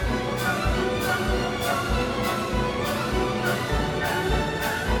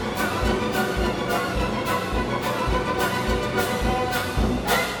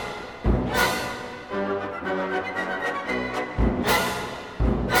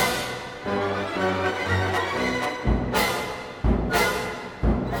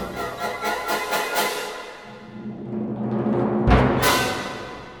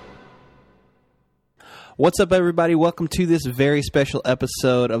What's up, everybody? Welcome to this very special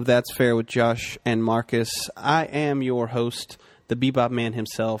episode of That's Fair with Josh and Marcus. I am your host, the Bebop man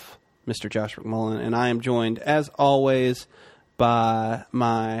himself, Mr. Josh McMullen, and I am joined, as always, by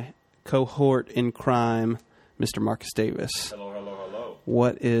my cohort in crime, Mr. Marcus Davis. Hello, hello, hello.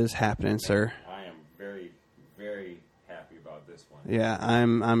 What is happening, sir? I am very, very happy about this one. Yeah,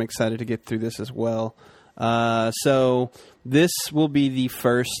 I'm excited to get through this as well. So this will be the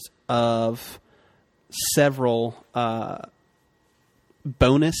first of several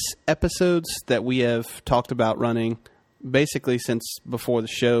bonus episodes that we have talked about running basically since before the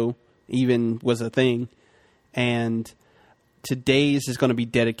show even was a thing. And today's is going to be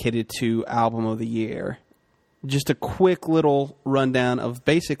dedicated to Album of the Year. Just a quick little rundown of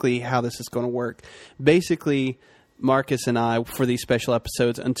basically how this is going to work. Basically, Marcus and I, for these special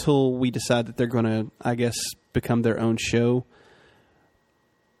episodes, until we decide that they're going to, I guess, become their own show,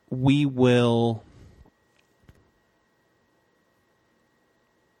 we'll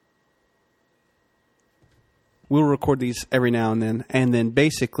record these every now and then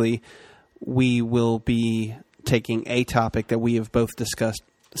basically we will be taking a topic that we have both discussed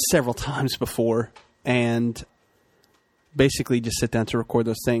several times before and basically just sit down to record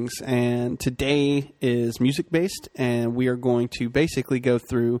those things. And today is music-based, and we are going to basically go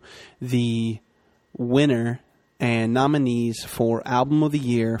through the winner and nominees for Album of the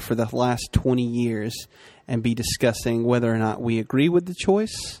Year for the last 20 years and be discussing whether or not we agree with the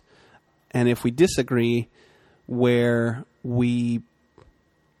choice, and if we disagree, if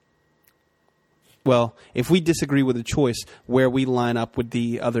we disagree with the choice, where we line up with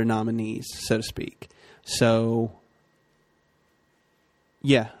the other nominees, so to speak. So,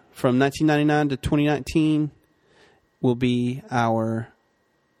 yeah, from 1999 to 2019 will be our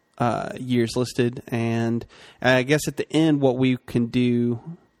years listed. And I guess at the end, what we can do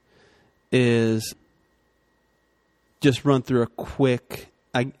is just run through a quick...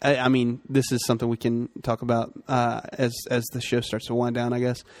 I mean, this is something we can talk about as the show starts to wind down, I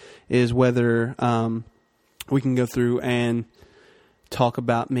guess, is whether we can go through and talk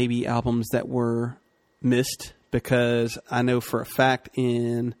about maybe albums that were missed, because I know for a fact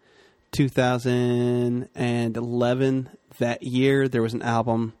in 2011, that year, there was an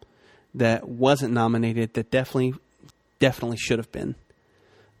album that wasn't nominated that definitely should have been.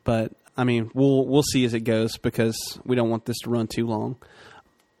 But, I mean, we'll see as it goes, because we don't want this to run too long.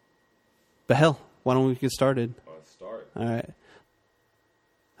 But hell, why don't we get started? Let's start. All right.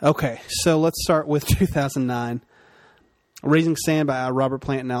 Okay, so let's start with 2009. Raising Sand by Robert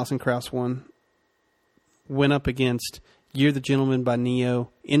Plant and Alison Krauss went up against Year the Gentleman by Neo,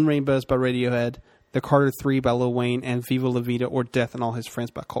 In Rainbows by Radiohead, The Carter 3 by Lil Wayne, and Viva La Vida or Death and All His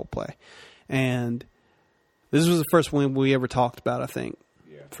Friends by Coldplay. And this was the first one we ever talked about, I think.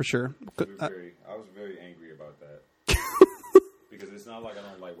 Yeah. For sure. I was very angry about that. Because it's not like I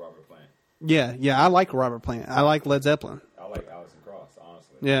don't like Robert Plant. Yeah, I like Robert Plant. I like Led Zeppelin. I like Alison Krauss,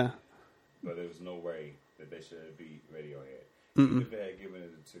 honestly. Yeah. But there was no way that they should have beat Radiohead. Mm-mm. Even if they had given it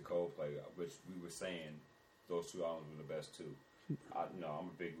to Coldplay, which we were saying those two albums were the best too. I'm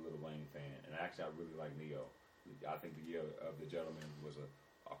a big Lil Wayne fan, and actually I really like Neo. I think the Year of the Gentleman was a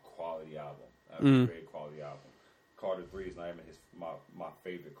quality album, a very quality album. Carter 3 is not even my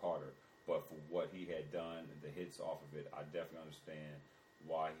favorite Carter, but for what he had done, the hits off of it, I definitely understand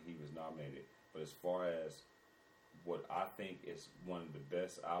why he was nominated. But as far as what I think is one of the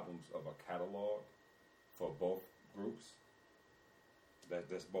best albums of a catalog for both groups,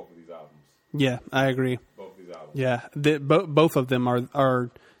 that's both of these albums. Yeah, I agree. Both of these albums. Yeah, both of them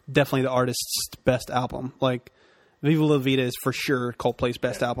are definitely the artist's best album. Like, Viva La Vida is for sure Coldplay's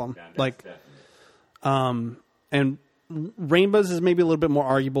best album. Definitely. And Rainbows is maybe a little bit more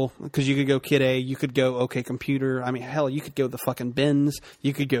arguable, because you could go Kid A, you could go OK Computer. I mean, hell, you could go the fucking Bends,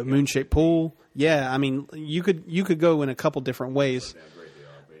 you could go Moonshaped Pool. Yeah, I mean, you could go in a couple different ways.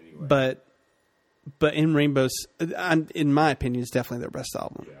 But In Rainbows, in my opinion, is definitely their best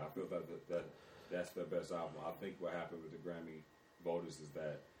album. Yeah, I feel that's their best album. I think what happened with the Grammy voters is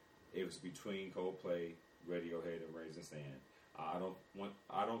that it was between Coldplay, Radiohead, and Raising Sand. I don't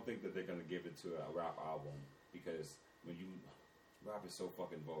think that they're going to give it to a rap album, because rap is so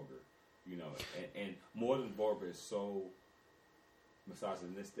fucking vulgar, and more than vulgar, is so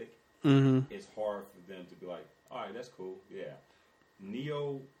misogynistic. Mm-hmm. It's hard for them to be like, all right, that's cool, yeah.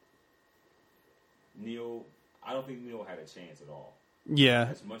 Neo, I don't think Neo had a chance at all. Yeah.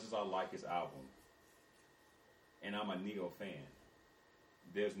 As much as I like his album, and I'm a Neo fan,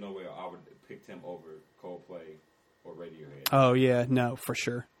 there's no way I would have picked him over Coldplay or Radiohead. Oh, yeah. No, for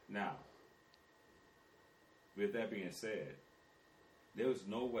sure. Now, with that being said, there was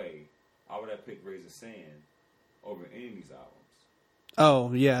no way I would have picked Raise the Sand over any of these albums.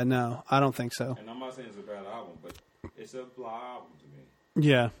 Oh, yeah, no, I don't think so. And I'm not saying it's a bad album, but it's a blah album to me.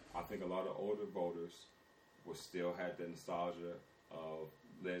 Yeah. I think a lot of older voters will still have the nostalgia of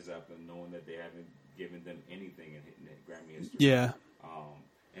Led Zeppelin, knowing that they haven't given them anything in Grammy history. Yeah.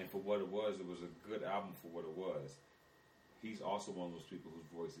 And for what it was a good album for what it was. He's also one of those people whose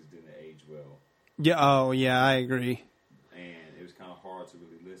voices didn't age well. Yeah. Oh, yeah, I agree. And it was kind of hard to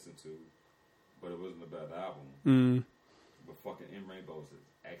really listen to, but it wasn't a bad album. Mm. But fucking In Rainbows is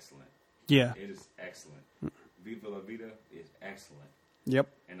excellent. Yeah. It is excellent. Viva La Vida is excellent. Yep.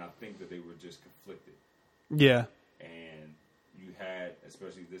 And I think that they were just conflicted. Yeah. And you had,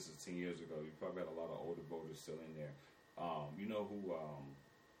 especially this is 10 years ago, you probably had a lot of older voters still in there. You know who,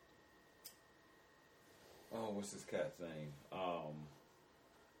 what's this cat's name?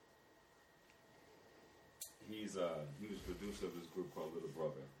 He was producer of this group called Little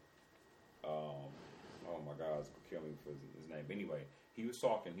Brother. Oh my God, it's gonna kill me for his name. Anyway, he was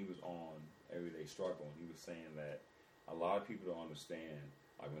on Everyday Struggle, and he was saying that a lot of people don't understand,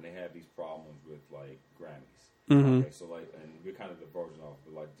 like when they have these problems with like Grammys. Mm-hmm. Okay, so like, and we're kind of diverging off,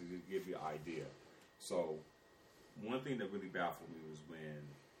 but like to just give you an idea. So one thing that really baffled me was when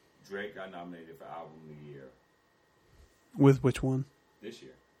Drake got nominated for Album of the Year. With which one? This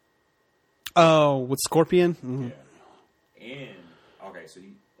year. Oh, with Scorpion? Mm-hmm. Yeah. And okay, so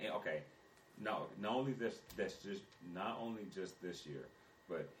not only just this year,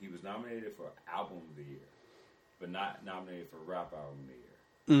 but he was nominated for Album of the Year, but not nominated for Rap Album of the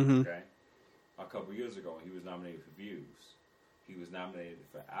Year. Mm-hmm. Okay? A couple years ago, he was nominated for Views. He was nominated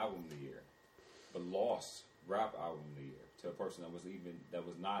for Album of the Year, but lost Rap Album of the Year to a person that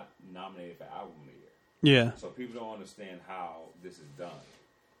was not nominated for Album of the Year. Yeah. So people don't understand how this is done.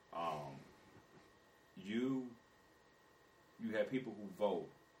 You have people who vote,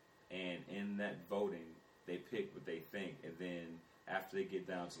 and in that voting, they pick what they think, and then after they get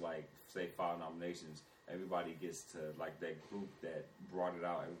down to like say 5 nominations, everybody gets to like that group that brought it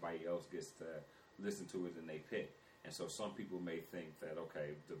out. Everybody else gets to listen to it, and they pick. And so some people may think that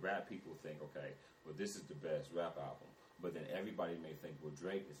the rap people think well this is the best rap album, but then everybody may think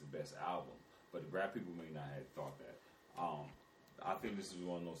Drake is the best album, but the rap people may not have thought that. I think this is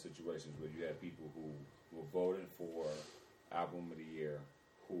one of those situations where you have people who were voting for Album of the Year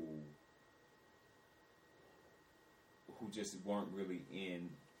who just weren't really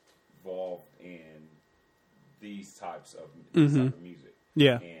involved in these types of music.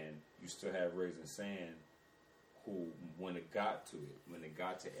 Yeah. And you still have Raisin Sand who, when it got to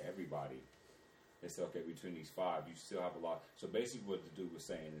everybody, they said, okay, between these 5, you still have a lot. So basically what the dude was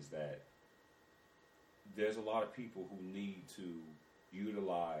saying is that there's a lot of people who need to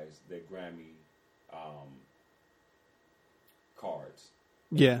utilize their Grammy cards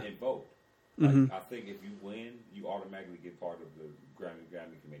and vote. Like, I think if you win, you automatically get part of the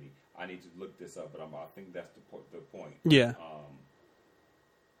Grammy committee. I need to look this up, but I think that's the point. Yeah.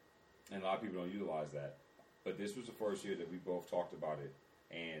 And a lot of people don't utilize that. But this was the first year that we both talked about it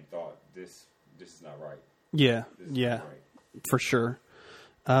and thought this is not right. Yeah. Yeah. Right. For sure.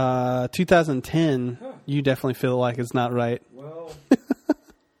 2010, you definitely feel like it's not right. Well,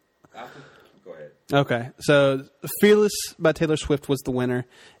 go ahead. Okay, so Fearless by Taylor Swift was the winner,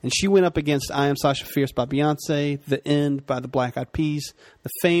 and she went up against I Am Sasha Fierce by Beyonce, The End by the Black Eyed Peas, The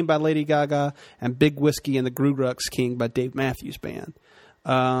Fame by Lady Gaga, and Big Whiskey and the Groove King by Dave Matthews Band.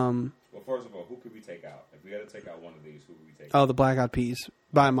 Well, first of all, who could we take out? If we had to take out one of these, who would we take out? Oh, the Black Eyed Peas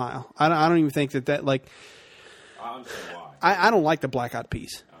by a mile. I don't even think that like. I understand why. I don't like the Black Eyed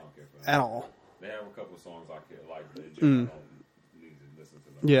Peas. I don't care for them at all. They have a couple of songs I like, but in general, I don't need to listen to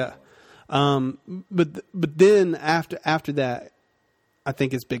them. Yeah. But then after that, I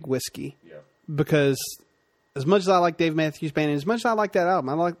think it's Big Whiskey. Yeah. Because as much as I like Dave Matthews Band, and as much as I like that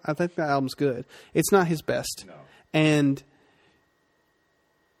album, I think that album's good. It's not his best. No. And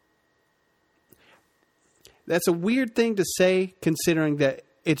that's a weird thing to say, considering that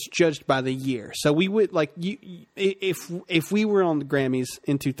it's judged by the year. So we would if we were on the Grammys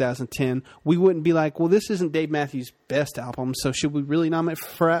in 2010, we wouldn't be like, well, this isn't Dave Matthews' best album, so should we really nominate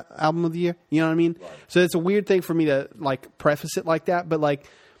for Album of the Year? You know what I mean? Right. So it's a weird thing for me to like preface it like that. But like,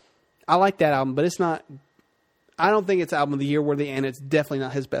 I like that album, but it's not. I don't think it's Album of the Year worthy, and it's definitely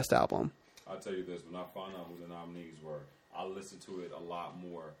not his best album. I'll tell you this: when I found out who the nominees were, I listened to it a lot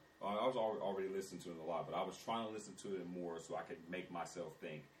more. I was already listening to it a lot, but I was trying to listen to it more so I could make myself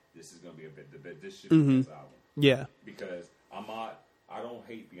think this is going to be this should be his album. Yeah. Because I don't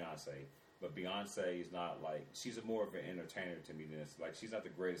hate Beyonce, but Beyonce is not like, she's more of an entertainer to me than it's like, she's not the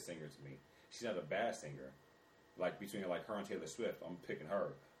greatest singer to me. She's not a bad singer. Like between like her and Taylor Swift, I'm picking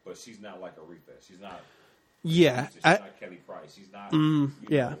her. but she's not like Aretha. She's not. Yeah, She's not Kelly Price. She's not. You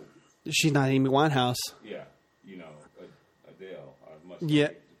yeah. know, She's not Amy Winehouse. yeah, you know, Adele. As much Yeah.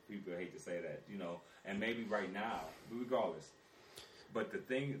 as people hate to say that, you know, and maybe right now, regardless. But the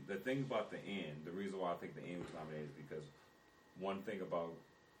thing about the end, the reason why I think the end was nominated is because one thing about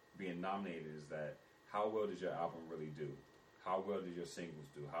being nominated is that how well did your album really do? How well did your singles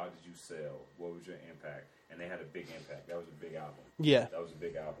do? How did you sell? What was your impact? And they had a big impact. That was a big album. Yeah. That was a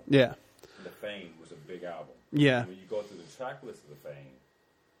big album. Yeah. The Fame was a big album. Yeah. When you go through the track list of the Fame,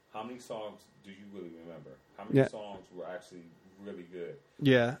 how many songs do you really remember? How many songs were actually really good?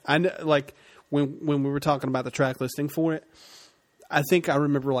 Yeah. I know, like when we were talking about the track listing for it, I think I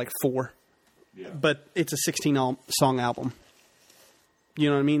remember like 4. Yeah. But it's a 16-song album. You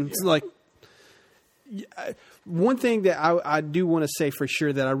know what I mean? It's like one thing that I do want to say for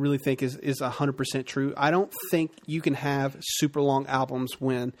sure that I really think is 100% true. I don't think you can have super long albums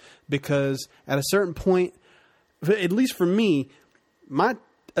win, because at a certain point, at least for me, my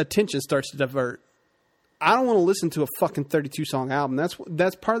attention starts to divert. I don't want to listen to a fucking 32-song album.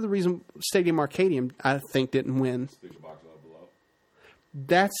 That's part of the reason Stadium Arcadium, I think, didn't win. Speaker Box Love Below.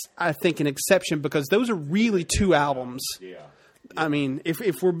 That's, I think, an exception, because those are really 2 albums. Yeah. I mean,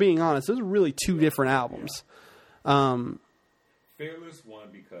 if we're being honest, those are really 2 different albums. Fearless won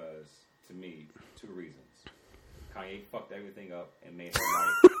because, to me, 2 reasons. Kanye fucked everything up and made her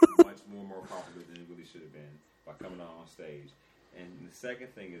life much more complicated than it really should have been by coming out on stage. And the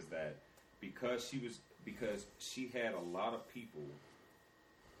second thing is that because she had a lot of people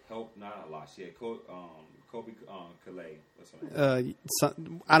help, not a lot. She had Kobe Calais. What's her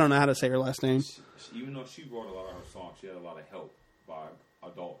name? I don't know how to say her last name. Even though she wrote a lot of her songs, she had a lot of help by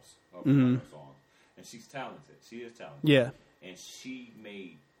adults helping her songs. And she's talented. She is talented. Yeah. And she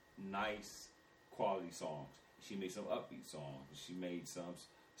made nice quality songs. She made some upbeat songs. She made some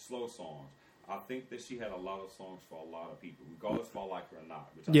slow songs. I think that she had a lot of songs for a lot of people, regardless if I like her or not.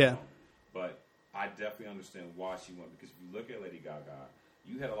 Which I don't. But I definitely understand why she won, because if you look at Lady Gaga,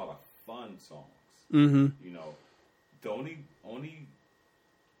 you had a lot of fun songs. Mm-hmm. You know, the only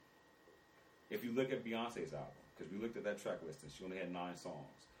if you look at Beyonce's album, because we looked at that track list and she only had 9 songs,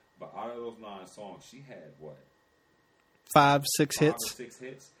 but out of those 9 songs, she had what? 5, 6 5 hits. or 6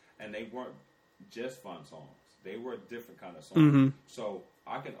 hits, and they weren't just fun songs. They were a different kind of song. Mm-hmm. So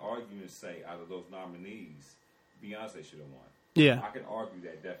I can argue and say, out of those nominees, Beyonce should have won. Yeah. I can argue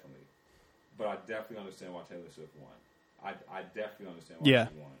that definitely, but I definitely understand why Taylor Swift won. I definitely understand why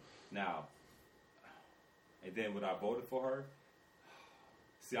she won. Now, and then would I voted for her?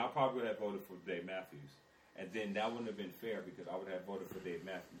 See, I probably would have voted for Dave Matthews, and then that wouldn't have been fair, because I would have voted for Dave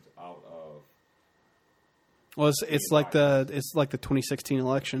Matthews out of. Well, it's like the 2016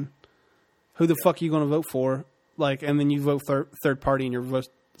 election. Who the fuck are you going to vote for? Like, and then you vote third party, and your vote's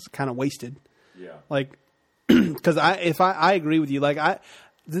kind of wasted. Yeah. Like, because I agree with you. Like,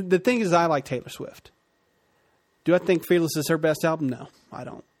 the thing is, I like Taylor Swift. Do I think Fearless is her best album? No, I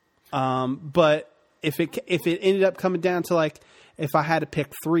don't. But if it ended up coming down to, like, if I had to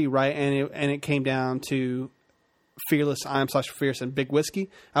pick 3, right, and it came down to Fearless, I Am Sasha Fierce, and Big Whiskey,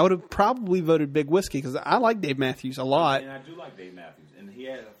 I would have probably voted Big Whiskey, because I like Dave Matthews a lot. And I do like Dave Matthews, and he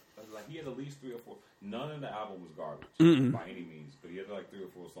had at least 3 or 4. None of the album was garbage by any means, but he had like 3 or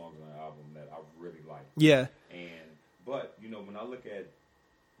 4 songs on the album that I really liked. Yeah. But you know, when I look at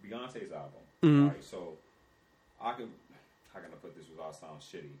Beyonce's album, right, so I could, how can I put this without sounding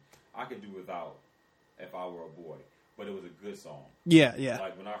shitty? I could do without If I Were a Boy, but it was a good song. Yeah, yeah.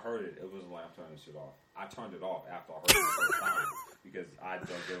 Like when I heard it, it wasn't like I'm turning this shit off. I turned it off after I heard it the first time because I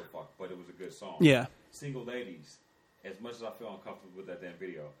don't give a fuck. But it was a good song. Yeah. Single Ladies, as much as I feel uncomfortable with that damn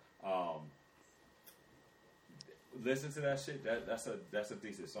video, listen to that shit. That's a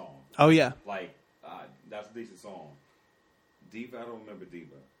decent song. Oh yeah. Like that's a decent song. Diva, I don't remember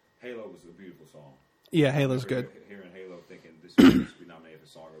Diva. Halo was a beautiful song. Yeah, Halo's good. Hearing Halo, thinking this should be nominated for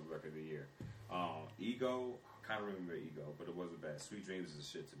Song of Record of the Year. Ego, I kind of remember Ego, but it wasn't bad. Sweet Dreams is a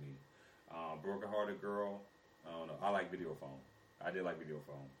shit to me. Broken Hearted Girl, I don't know. I like Video Phone. I did like Video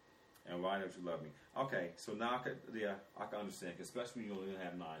Phone. And Why Don't You Love Me? Okay, so now I can understand, especially when you only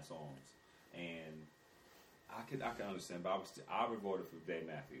have 9 songs, and I can understand. But I would vote for Dave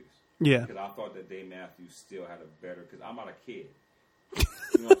Matthews. Yeah, because I thought that Dave Matthews still had a better. Because I'm not a kid.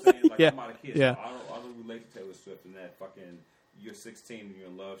 You know what I'm saying? Like, I'm not a kid. Yeah. So I don't relate to Taylor Swift in that fucking. You're 16 and you're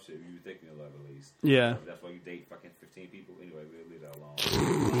in love shit. You think you're in love at least. Yeah. That's why you date fucking 15 people. Anyway, we'll leave that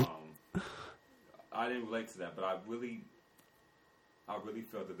alone. I didn't relate to that, but I really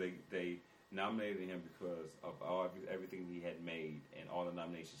felt that nominated him because of everything he had made and all the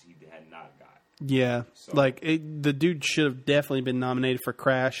nominations he had not got. Yeah, So, the dude should have definitely been nominated for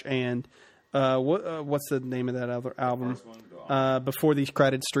Crash and what's the name of that other album? First one, Before These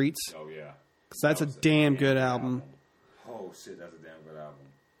Crowded Streets. Oh yeah, 'Cause that's a damn good album. Oh shit, that's a damn good album.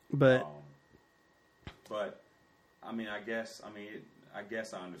 But I mean, I guess I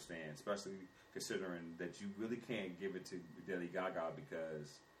understand, especially considering that you really can't give it to Lady Gaga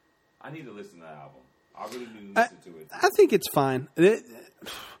because I need to listen to that album. I really need to listen to it. I think it's fine.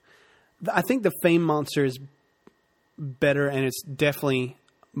 I think the Fame Monster is better, and it's definitely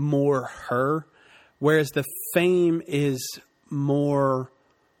more her, whereas the Fame is more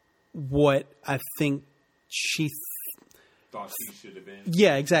what I think she thought she should have been.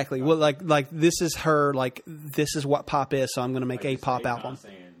 Yeah, exactly. Well, like this is her. Like this is what pop is. So I'm going to make a pop album.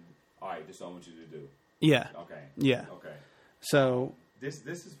 Saying, all right, this is what I want you to do. Yeah. Okay. Yeah. Okay. So this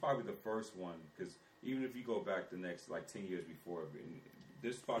is probably the first one because even if you go back the next 10 years before,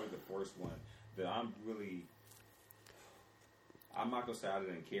 this is probably the first one that I'm not gonna say I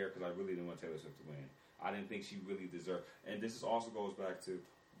didn't care because I really didn't want Taylor Swift to win. I didn't think she really deserved. And this also goes back to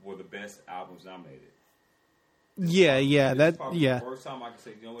were the best albums nominated. This the first time I can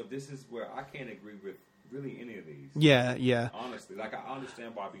say, you know what, this is where I can't agree with really any of these. Yeah. Honestly, I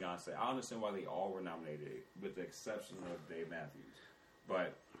understand why Beyonce. I understand why they all were nominated, with the exception of Dave Matthews.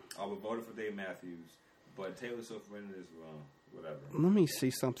 But I would vote for Dave Matthews. But Taylor Swift winning is whatever. Let me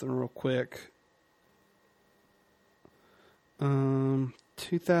see something real quick.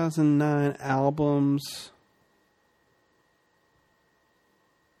 2009 albums.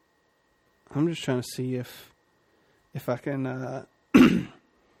 I'm just trying to see if I can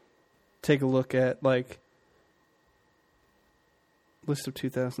take a look at list of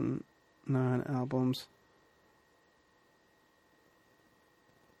 2009 albums.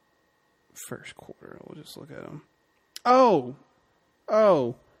 First quarter. We'll just look at them. Oh,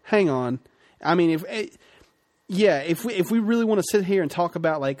 hang on. I mean, if we really want to sit here and talk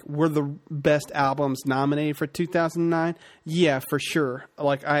about were the best albums nominated for 2009, yeah, for sure.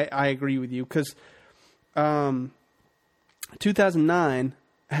 I agree with you because 2009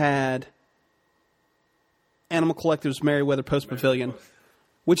 had Animal Collective's Merriweather Post Pavilion,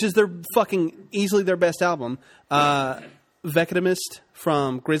 which is easily their best album. Vecademist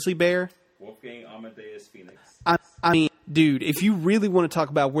from Grizzly Bear. Wolfgang Amadeus Phoenix. I mean, dude, if you really want to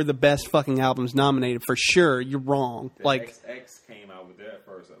talk about where the best fucking albums nominated, for sure, you're wrong. X came out with their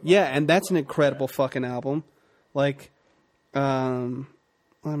first album. Yeah, and that's an incredible fucking album. Let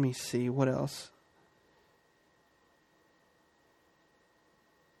me see, what else?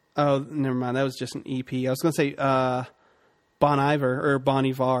 Oh, never mind, that was just an EP. I was going to say Bon Iver, or Bon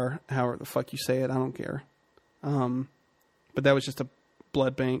Iver, however the fuck you say it, I don't care. But that was just a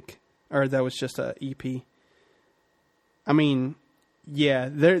blood bank, or that was just a EP. I mean, yeah,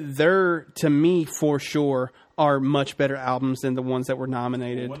 they're to me for sure are much better albums than the ones that were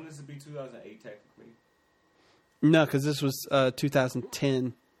nominated. Well, wouldn't this be 2008 technically? No, because this was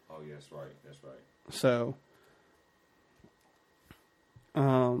 2010. Oh, yeah, that's right. So,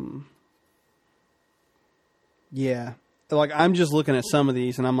 yeah, I'm just looking at some of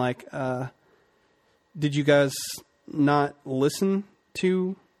these, and I'm like, did you guys not listen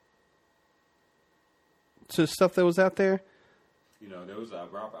to stuff that was out there? You know, there was a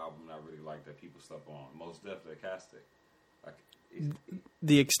rap album I really liked that people slept on. Most definitely Ecstatic.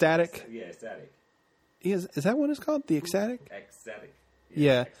 The Ecstatic? Yeah, Ecstatic. Is that what it's called? The Ecstatic? Ecstatic.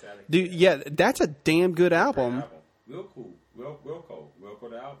 Yeah. Ecstatic. Dude, yeah, that's a damn good album. Real cool. Real cool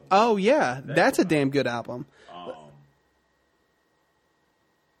the album. Oh, yeah. That's a damn good album.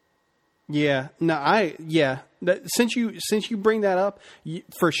 Yeah. No, since you bring that up,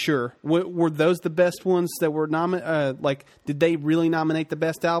 for sure. Were those the best ones that were nominated? Did they really nominate the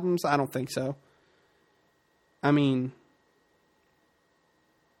best albums? I don't think so. I mean,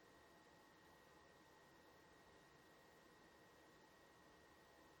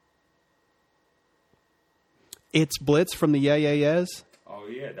 It's Blitz from the Yeah Yeah Yeahs. Oh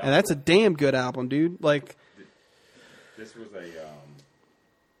yeah, and that's a damn good album, dude. This was a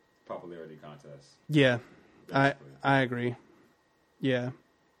popularity contest. Yeah, I agree. Yeah.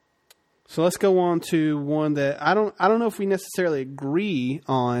 So let's go on to one that I don't know if we necessarily agree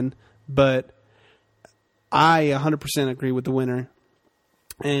on, but I 100% agree with the winner.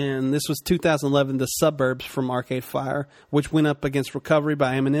 And this was 2011, The Suburbs from Arcade Fire, which went up against Recovery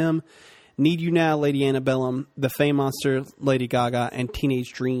by Eminem, Need You Now, Lady Antebellum, The Fame Monster, Lady Gaga, and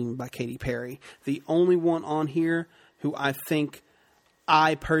Teenage Dream by Katy Perry. The only one on here who I think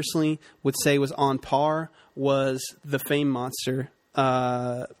I personally would say was on par was The Fame Monster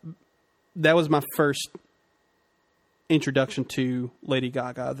that was my first introduction to Lady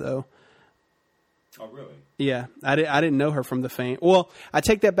Gaga, though. Oh, really? Yeah, I didn't know her from the Fame. Well, I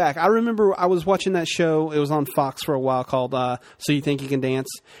take that back. I remember I was watching that show. It was on Fox for a while called So You Think You Can Dance,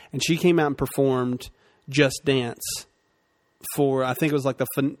 and she came out and performed Just Dance for, I think it was like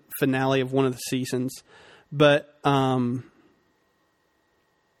the finale of one of the seasons. But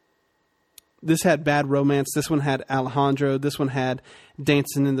this had Bad Romance. This one had Alejandro. This one had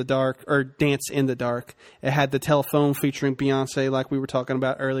Dancing in the Dark, or Dance in the Dark. It had The Telephone featuring Beyonce, like we were talking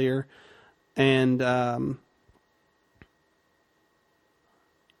about earlier. And the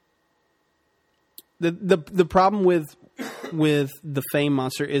problem with the Fame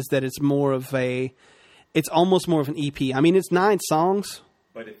Monster is that it's it's almost more of an EP. I mean, it's 9 songs,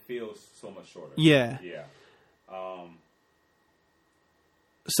 but it feels so much shorter. Yeah. Yeah.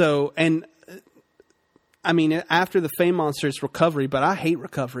 So, and I mean, after the Fame Monster, it's Recovery, but I hate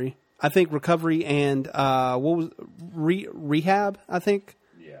Recovery. I think Recovery and what was Rehab? I think.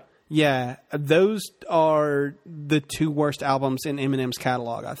 Yeah, those are the 2 worst albums in Eminem's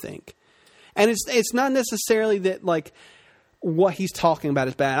catalog, I think. And it's not necessarily that like what he's talking about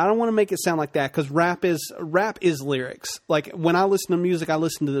is bad. I don't want to make it sound like that, because rap is lyrics. Like when I listen to music, I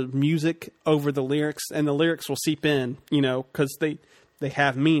listen to the music over the lyrics, and the lyrics will seep in, because they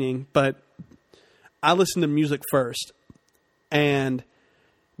have meaning. But I listen to music first, and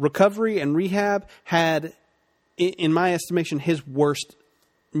Recovery and Rehab had, in my estimation, his worst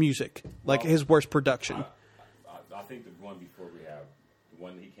music, like his worst production. I think the one before Rehab, the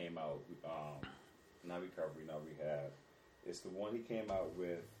one he came out, not Recovery, not Rehab, it's the one he came out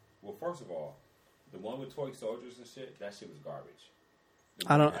with. Well, first of all, the one with Toy Soldiers and shit, that shit was garbage.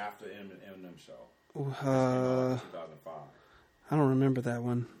 I don't. After Eminem show, 2005. I don't remember that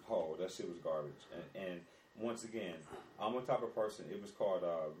one. Oh, that shit was garbage. And once again, I'm a type of person. It was called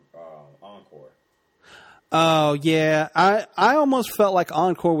Encore. Oh, yeah. I almost felt like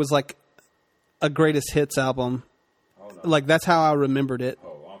Encore was like a greatest hits album. Oh, no. Like, that's how I remembered it.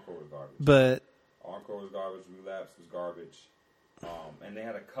 Oh, Encore was garbage. But Encore was garbage. Relapse was garbage. And they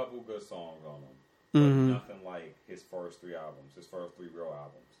had a couple good songs on them. But nothing like his first 3 albums, his first 3 real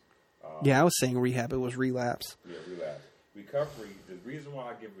albums. yeah, I was saying Rehab. It was Relapse. Yeah, Relapse. Recovery, the reason why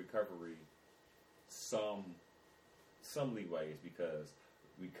I give Recovery some leeway is because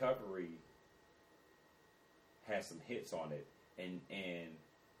Recovery has some hits on it, and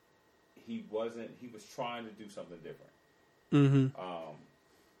he was trying to do something different.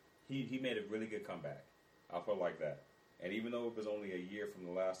 He made a really good comeback. I felt like that. And even though it was only a year from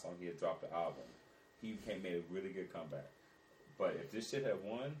the last time he had dropped the album, he made a really good comeback. But if this shit had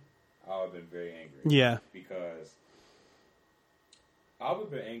won, I would have been very angry. Yeah. Because I would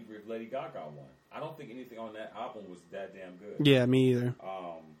have been angry if Lady Gaga won. I don't think anything on that album was that damn good. Yeah, me either.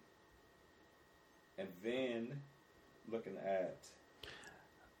 And then looking at,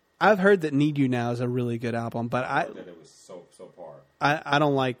 I've heard that Need You Now is a really good album, but I heard that it was so par. I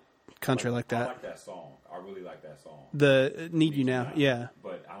don't like country like that. I like that song. I really like that song. The Need You Now, yeah.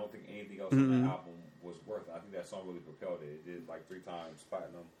 But I don't think anything else on that album was worth it. I think that song really propelled it. It did like 3 times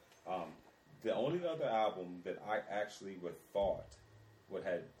platinum. The only other album that I actually would thought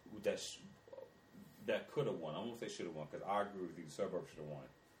that could have won. I won't say should have won, because I agree with you. Suburbs should have won.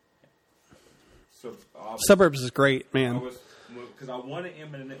 So Suburbs is great, man. Because I wanted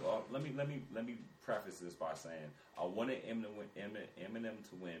Eminem. Let me preface this by saying I wanted Eminem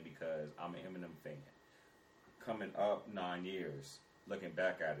to win because I'm an Eminem fan. Coming up 9 years, looking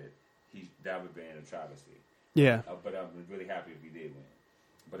back at it, that would have been a travesty. Yeah. But I'm really happy if he did win.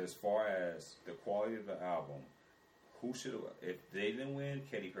 But as far as the quality of the album, who should have? If they didn't win,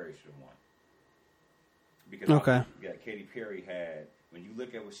 Katy Perry should have won. Because Katy Perry had. When you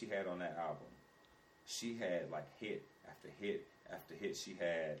look at what she had on that album, she had like hit after hit after hit. She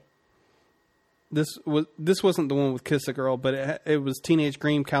had. This wasn't the one with Kiss a Girl, but it was Teenage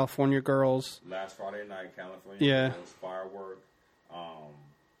Dream, California Girls, Last Friday Night, California Girls, Firework,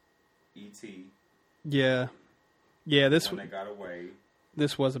 E.T. Yeah. When They Got Away.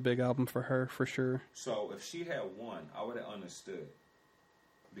 This was a big album for her, for sure. So if she had won, I would have understood.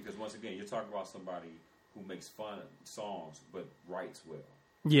 Because once again, you're talking about somebody who makes fun of songs but writes well.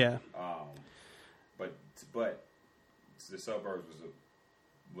 Yeah. But The Suburbs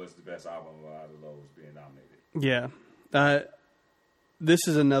was the best album out of those being nominated. Yeah. This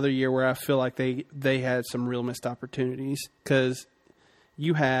is another year where I feel like they had some real missed opportunities, because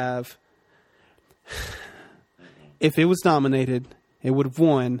you have, if it was nominated, it would have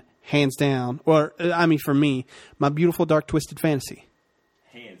won hands down. Or I mean, for me, My Beautiful Dark Twisted Fantasy.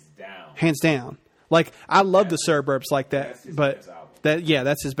 Hands down. Like, I love The Suburbs like that, That's his but best album.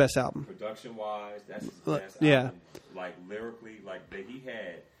 That's his best album. Production wise, that's his best Yeah. album. Like lyrically, like that he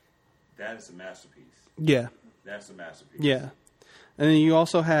had, that is a masterpiece. Yeah. That's a masterpiece. Yeah. And then you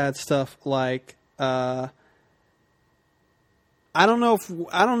also had stuff like I don't know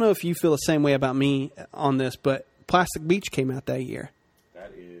if you feel the same way about me on this, but Plastic Beach came out that year.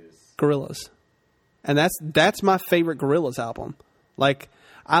 That is Gorillaz. And that's my favorite Gorillaz album. Like,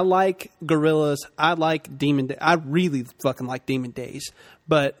 I like Gorillaz. I like Demon Days. I really fucking like Demon Days.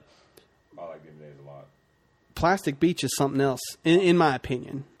 But I like Demon Days a lot. Plastic Beach is something else, in my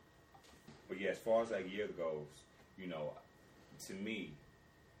opinion. But yeah, as far as that year goes, you know, to me,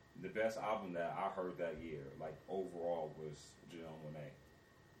 the best album that I heard that year, like overall, was Janelle Monáe.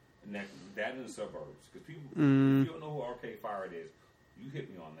 And that in the Suburbs, because people, if you don't know who Arcade Fire is, you hit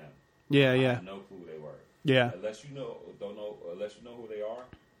me on them. Yeah, I yeah. have no clue who they were. Yeah. Unless you know who they are,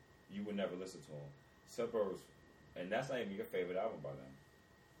 you would never listen to them. Suburbs, and that's not even your favorite album by them.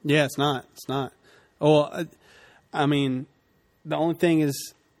 Yeah, it's not. It's not. Well, I mean, the only thing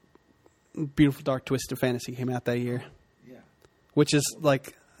is Beautiful Dark Twisted Fantasy came out that year. Yeah. Which is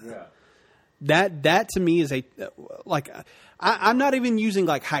like... Yeah. That to me is I'm not even using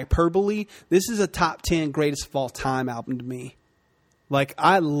like hyperbole. This is a top 10 greatest of all time album to me. Like,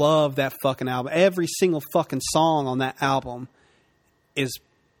 I love that fucking album. Every single fucking song on that album is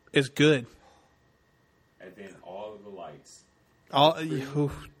good. And then All of the Lights.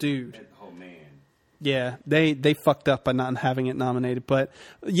 Dude. Oh man. Yeah, they fucked up by not having it nominated. But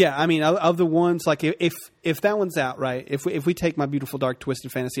yeah, I mean, of the ones, like if that one's out, right? If we take My Beautiful Dark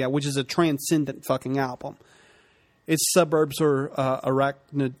Twisted Fantasy out, which is a transcendent fucking album, it's Suburbs or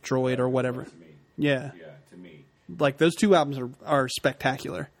Arachnidroid or whatever. To me. Yeah. Yeah, to me. Like, those two albums are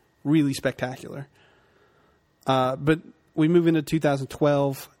spectacular, really spectacular. But we move into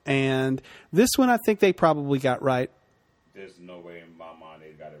 2012, and this one I think they probably got right. There's no way in my mind they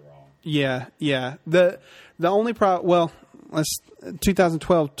got it wrong. Yeah, yeah. The only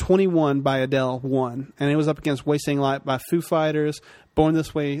 2012, 21 by Adele won, and it was up against Wasting Light by Foo Fighters, Born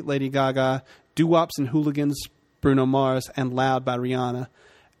This Way, Lady Gaga, Doo-Wops and Hooligans, Bruno Mars, and Loud by Rihanna.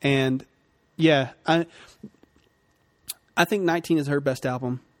 And yeah, I think 19 is her best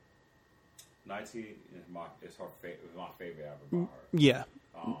album. 19 is my favorite album by her. Yeah.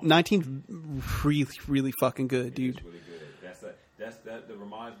 19 really, really fucking good, dude. It's really good. That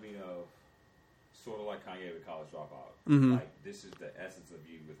reminds me of sort of like Kanye with College Dropout. Mm-hmm. Like, this is the essence of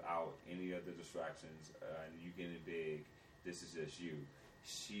you without any other distractions, and you getting big. This is just you.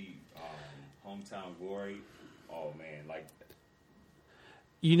 She, Hometown Glory. Oh man, like.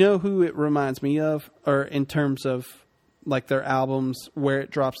 You know who it reminds me of, or in terms of like their albums, where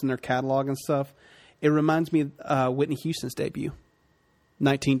it drops in their catalog and stuff? It reminds me of Whitney Houston's debut.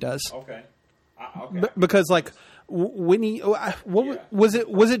 19 does. Okay. Because like Whitney, was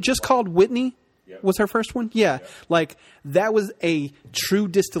it just called Whitney? Yep. Was her first one? Yeah. Yep. Like, that was a true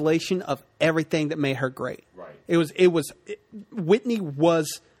distillation of everything that made her great. Right. Whitney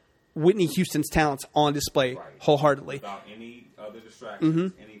was Whitney Houston's talents on display wholeheartedly. Without any other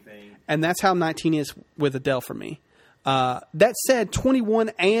distractions, anything. And that's how 19 is with Adele for me. That said,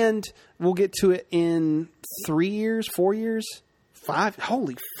 21, and we'll get to it in 3 years, 4 years, 5.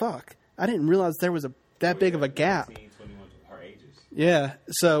 Holy fuck. I didn't realize there was that big of a gap. 19, 21, her ages. Yeah.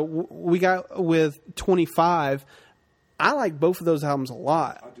 So we got with 25. I like both of those albums a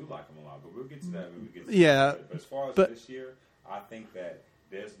lot. I do like them a lot, but we'll get to that when we get to Yeah. But as far as this year, I think that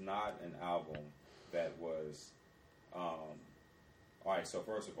there's not an album that was... all right, so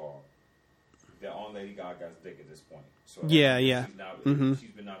first of all, they're on Lady Gaga's dick at this point. So Yeah. She's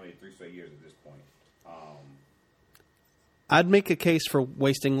been nominated 3 straight years at this point. I'd make a case for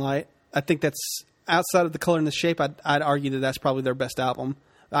Wasting Light. I think that's, outside of The Color and the Shape, I'd argue that that's probably their best album.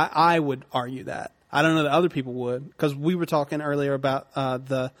 I would argue that. I don't know that other people would, because we were talking earlier about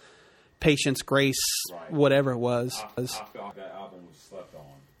the Patience, Grace, whatever it was. I feel like that album was slept on.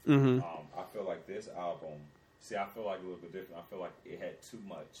 Mm-hmm. I feel like this album, I feel like a little bit different. I feel like it had too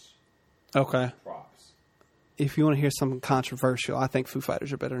much props. If you want to hear something controversial, I think Foo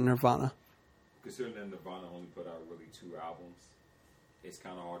Fighters are better than Nirvana. Considering that Nirvana only put out really 2 albums, it's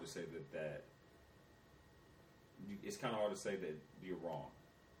kind of hard to say that it's kind of hard to say that you're wrong.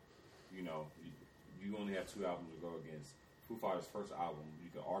 You know, you only have 2 albums to go against. Foo Fighters' first album,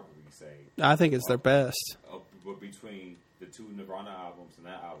 you could arguably say, I think it's their best. But between the 2 Nirvana albums and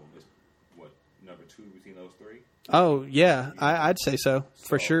that album, is what, number 2 between those 3? Oh yeah, I'd say so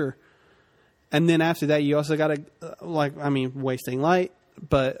for sure. And then after that, you also got to Wasting Light,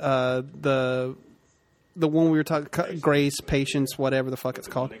 but the one we were talking, Grace, Patience, whatever the fuck it's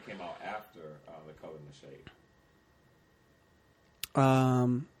called. They came out after The Color and the Shape.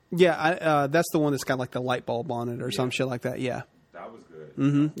 That's the one that's got like the light bulb on it or some shit like that. Yeah. That was good.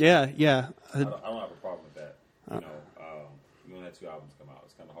 Mm-hmm. Yeah. I don't have a problem with that. You only had 2 albums come out.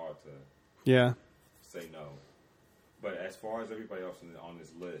 It's kind of hard to say no. But as far as everybody else on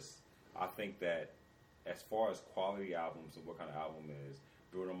this list, I think that as far as quality albums and what kind of album it is,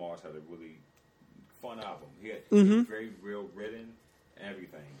 Bruno Mars had a really fun album. He had very real written and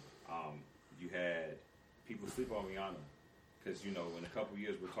everything. You had people sleep on Rihanna because in a couple of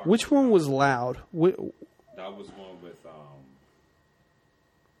years we're talking. Which one was loud? That was one with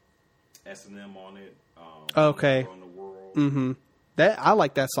S&M on it. Okay. Only Girl in the World. Mm-hmm. I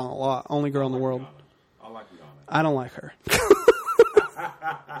like that song a lot. Only Girl in the World. I like Rihanna. I don't like her.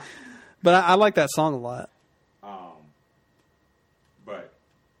 But I like that song a lot. But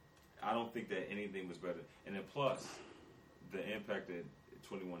I don't think that anything was better. And then plus, the impact that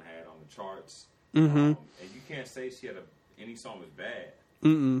 21 had on the charts. Mm-hmm. And you can't say she had any song was bad.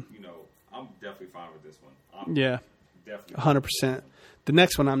 Mm-mm. I'm definitely fine with this one. Definitely 100%. The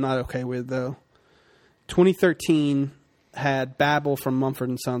next one I'm not okay with, though. 2013 had Babel from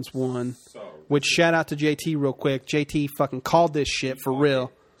Mumford & Sons 1. Which, shout out to JT real quick. JT fucking called this shit for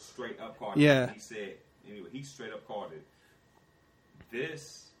real. Straight up called it. Yeah. He said, he straight up called it.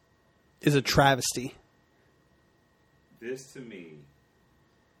 This is a travesty. This, to me,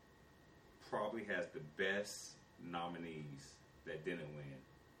 probably has the best nominees that didn't win.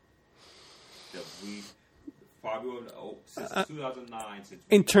 That we probably since 2009.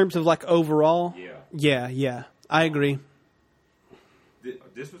 In terms of like overall? Yeah. Yeah. I agree.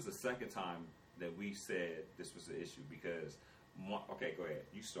 This was the second time that we said this was an issue because, okay, go ahead.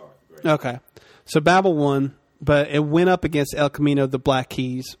 You start. Go ahead. Okay. So Babel won, but it went up against El Camino by the Black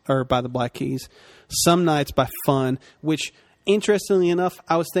Keys. Some Nights by Fun, which, interestingly enough,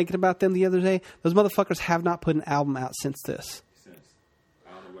 I was thinking about them the other day. Those motherfuckers have not put an album out since this.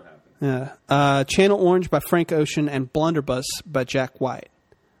 I don't know what happened. Yeah. Channel Orange by Frank Ocean and Blunderbuss by Jack White.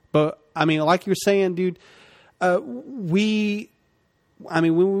 But, I mean, like you were saying, dude, when we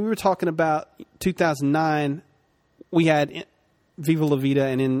were talking about 2009, we had Viva La Vida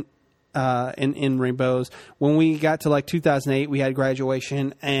and in Rainbows. When we got to like 2008, we had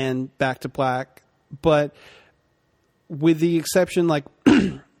Graduation and Back to Black. But with the exception like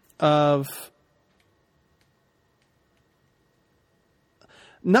of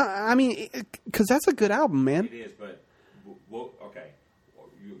because that's a good album, man. It is, but okay.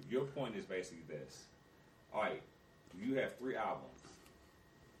 Your point is basically this. All right, you have 3 albums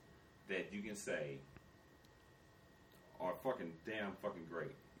that you can say are fucking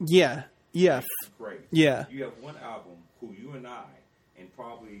great. Yeah. Great. Yeah. You have one album who you and I and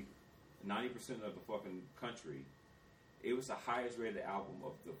probably 90% of the fucking country, it was the highest rated album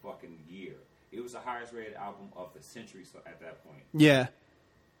of the fucking year. It was the highest rated album of the century at that point. Yeah.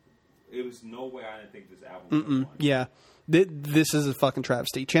 It was no way I didn't think this album would have won. Yeah. This is a fucking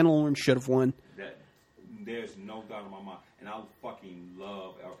travesty. Channel Orange should have won. There's no doubt in my mind. And I fucking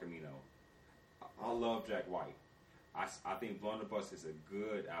love El Camino. I love Jack White. I think Blunderbuss is a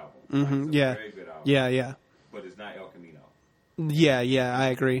good album. Mm-hmm. It's a very good album. Yeah. But it's not El Camino. Yeah, I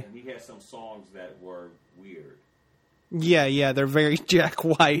agree. And he had some songs that were weird. Yeah, they're very Jack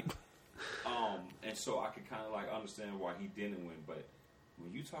White. And so I could kind of like understand why he didn't win. But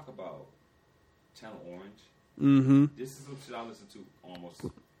when you talk about Channel Orange, this is some shit I listen to almost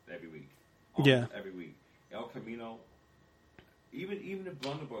every week. Every week. El Camino, even if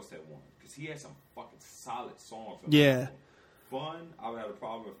Blunderbuss had won, because he had some fucking solid songs. Fun, I would have a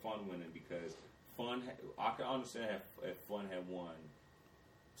problem with Fun winning because Fun, I could understand if Fun had won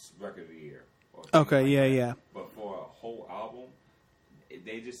Record of the Year. Okay, yeah. But for a whole album, it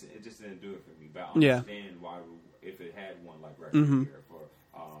just didn't do it for me. But I understand why if it had won like Record of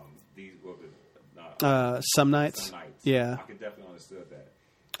the Year for Some Nights. Yeah, I could definitely understood that.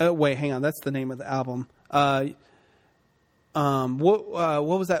 Wait, hang on. That's the name of the album. What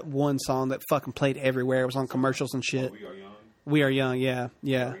was that one song that fucking played everywhere? It was on commercials and shit. We Are Young. We Are Young. Yeah.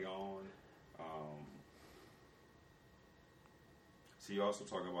 Carry On. So you're also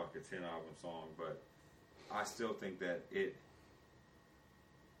talking about a 10 album song, but I still think that it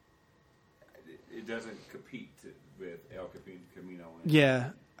doesn't compete with El Camino and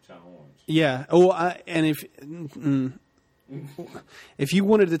Channel Orange. Yeah. Oh, and if you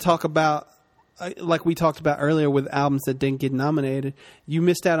wanted to talk about, like we talked about earlier with albums that didn't get nominated, you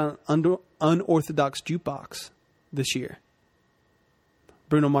missed out on Unorthodox Jukebox this year.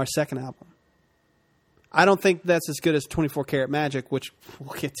 Bruno Mars' second album. I don't think that's as good as 24 Karat Magic, which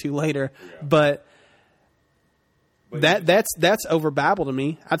we'll get to later. Yeah. But that's over Babel to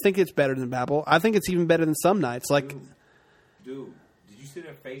me. I think it's better than Babel. I think it's even better than Some Nights. Dude, Did you see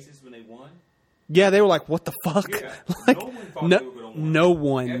their faces when they won? Yeah, they were like, "What the fuck?" Yeah. Like, No one thought they were going to win. no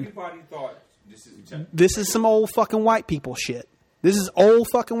one. Everybody thought This is some old fucking white people shit. This is old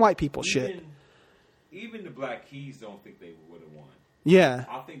fucking white people shit. Even the Black Keys don't think they would have won. Yeah.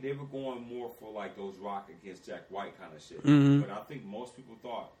 I think they were going more for like those Rock against Jack White kind of shit. Mm-hmm. But I think most people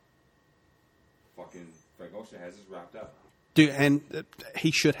thought fucking Frank Ocean has this wrapped up. Dude, and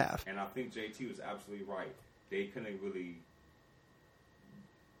he should have. And I think JT was absolutely right. They couldn't really,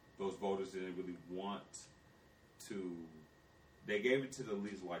 those voters didn't really want to, they gave it to the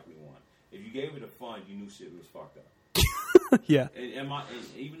least likely one. If you gave it to Fun, you knew shit was fucked up. Yeah. And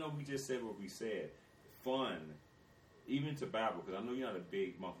even though we just said what we said, Fun, even to Babel, because I know you're not a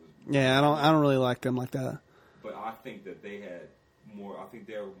big Mufflers. Yeah, I don't really like them like that. But I think that they had more, I think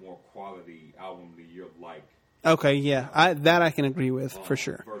they were more quality album of the year like. Okay, yeah. I can agree with, for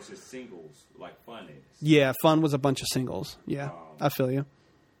sure. Versus singles like Fun is. Yeah, Fun was a bunch of singles. Yeah, I feel you.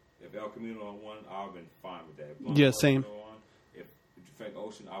 If El Camino won, I would have been fine with that. Yeah, same. If Frank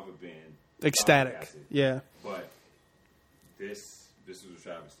Ocean, I would have been ecstatic. Yeah. But this was a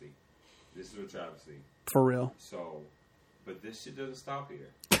travesty. This is a travesty. For real. So, but this shit doesn't stop here.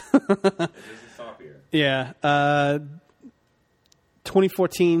 It doesn't stop here. Yeah.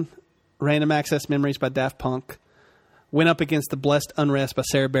 2014, Random Access Memories by Daft Punk. Went up against The Blessed Unrest by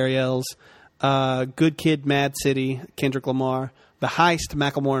Sarah Bareilles. Good Kid, Mad City, Kendrick Lamar. The Heist,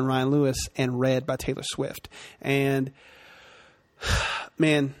 Macklemore and Ryan Lewis. And Red by Taylor Swift. And,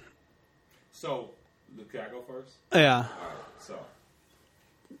 man. So, can I go first? Yeah. All right, so.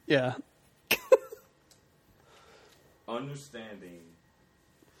 Yeah. Understanding,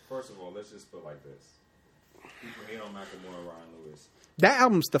 first of all, let's just put it like this. People hate on Macklemore and Ryan Lewis. That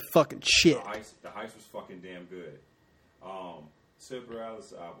album's the fucking shit. The Heist was fucking damn good. Sid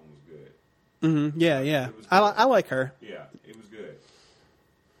Bareilles' album was good. Mm-hmm. Yeah, yeah. I like her. Yeah, it was good.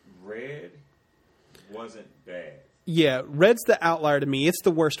 Red wasn't bad. Yeah, Red's the outlier to me. It's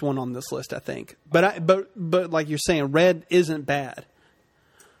the worst one on this list, I think. But like you're saying, Red isn't bad.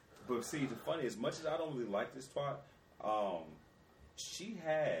 But see, the funny, as much as I don't really like this twat, she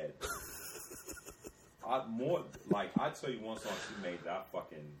had I'd tell you one song she made that I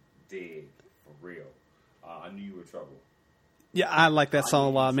fucking dig for real. I Knew You Were Trouble. Yeah, I like that song a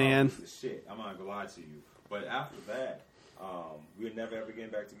lot, man. The shit. I'm not gonna lie to you. But after that, we're never ever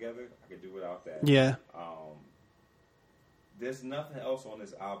getting back together. I could do without that. Yeah. There's nothing else on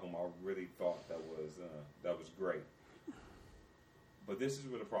this album I really thought that was great. But this is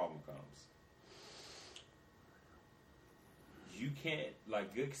where the problem comes. You can't,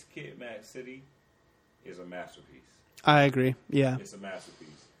 like, Good Kid, Mad City is a masterpiece. I agree. Yeah. It's a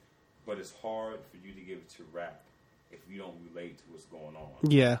masterpiece. But it's hard for you to give it to rap if you don't relate to what's going on.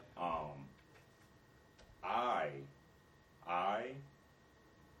 Yeah.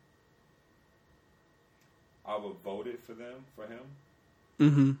 I would vote it for him.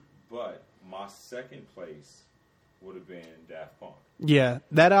 Mm-hmm. But my second place would have been Daft Punk. Yeah,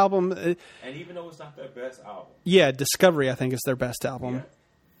 that album. And even though it's not their best album. Yeah, Discovery, I think, is their best album. Yeah,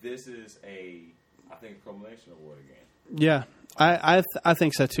 this is a culmination award again. Yeah, I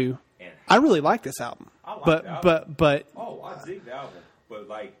think so too. And I really like this album. I like the album. But I dig the album. But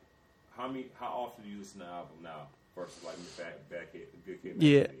like, how often do you listen to the album now versus like Good Kid, Mad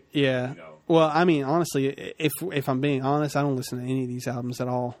City? Yeah. You know? Well, I mean, honestly, if I'm being honest, I don't listen to any of these albums at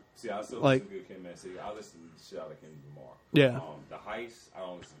all. See, I still like, listen to Good Kid, Mad City. I listen to the shit out of Kendrick Lamar. Yeah. The Heist, I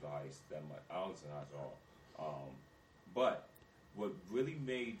don't listen to the Heist that much. I don't listen to the Heist at all. But what really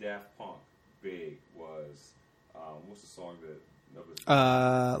made Daft Punk big was what's the song that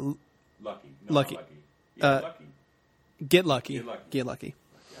was Lucky. No, Lucky. Not Lucky. Yeah, Lucky. Get Lucky. Get Lucky. Lucky.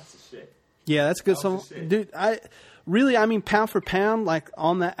 That's the shit. Yeah, that's a good song, dude. I mean, pound for pound, like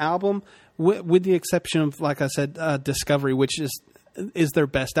on that album, with the exception of, like I said, Discovery, which is their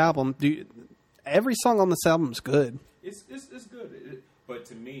best album. Dude, every song on this album is good. It's good, but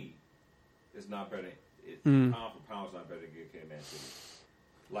to me, it's not better. Pound for pound is not better than Good Kid, Mad City.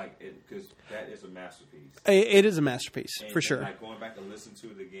 Like, because that is a masterpiece. It is a masterpiece, for sure. And like going back and listen to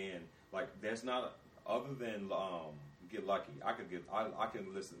it again, like there's not other than Get Lucky. I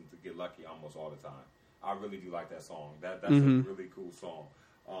can listen to Get Lucky almost all the time. I really do like that song. That's a really cool song.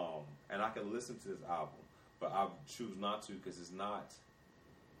 And I can listen to this album, but I choose not to because it's not.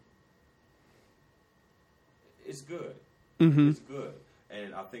 It's good. Mm-hmm. It's good.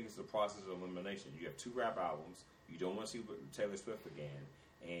 And I think it's the process of elimination. You have 2 rap albums. You don't want to see Taylor Swift again.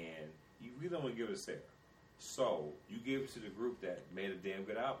 And you really don't want to give it to Sarah. So you give it to the group that made a damn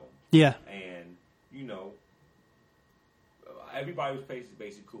good album. Yeah. And, you know, everybody was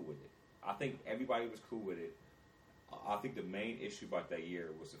basically cool with it. I think everybody was cool with it. I think the main issue about that year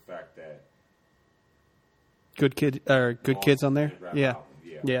was the fact that Good Kids on there. Yeah.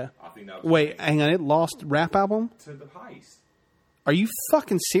 Yeah. I think that was Wait, hang on. It lost rap album? to the Heist. Are you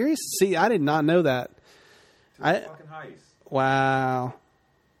fucking serious? See, I did not know that. To the fucking Heist. Wow.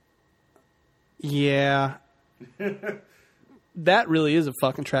 Yeah. That really is a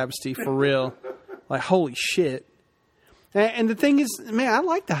fucking travesty for real. Like, holy shit. And the thing is, man, I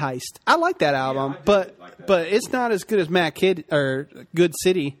like The Heist. I like that album, but it's not as good as Mad Kid or Good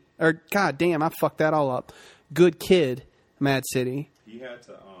City. Or, god damn, I fucked that all up. Good Kid, Mad City. He had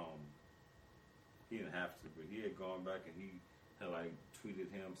to, he didn't have to, but he had gone back and he had, like,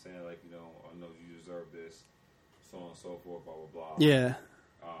 tweeted him saying, like, you know, I know you deserve this, so on and so forth, blah, blah, blah. Yeah.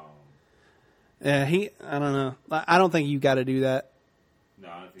 Yeah, I don't know. I don't think you got to do that. No,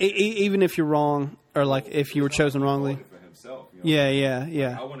 I don't think even if you're wrong, or, like, if you were chosen wrongly. For himself, you know?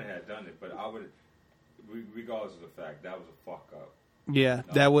 Yeah. I wouldn't have done it, but I would, regardless of the fact, that was a fuck up. Yeah,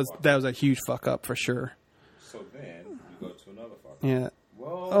 that was a huge fuck up for sure. So then you go to another fuck up. Yeah.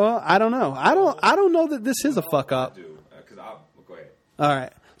 Well, I don't know. I don't know that this is a fuck up. I do, because go ahead. All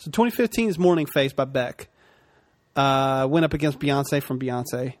right. So 2015's Morning Face by Beck. Went up against Beyonce from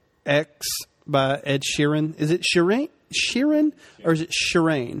Beyonce. X by Ed Sheeran. Is it Sheeran or is it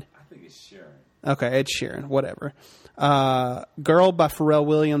Shireen? I think it's Sharon. Okay, Ed Sheeran, whatever. Girl by Pharrell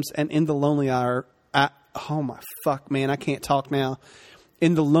Williams, and In the Lonely Hour. Oh my fuck, man, I can't talk now.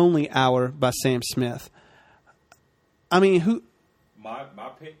 In the Lonely Hour by Sam Smith. I mean, who? My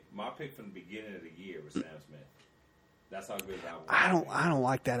pick from the beginning of the year was Sam Smith. That's how good that album. I don't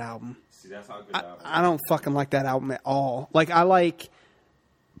like that album. See, that's how good that album. I don't fucking like that album at all. Like, I like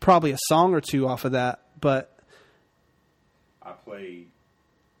probably a song or two off of that, but I played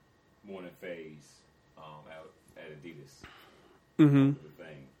Morning Phase out at Adidas. Mm-hmm. The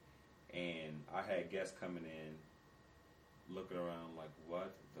thing, and I had guests coming in, looking around like,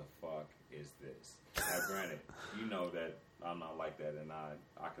 "What the fuck is this?" Now, granted, you know that I'm not like that, and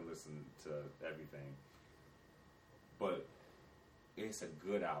I can listen to everything, but it's a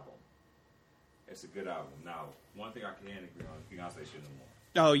good album. It's a good album. Now, one thing I can agree on: Beyonce shouldn't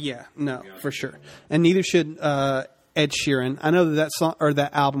have won. Oh yeah, no, for sure, and neither should Ed Sheeran. I know that song or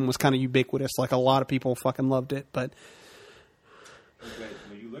that album was kind of ubiquitous; like a lot of people fucking loved it. But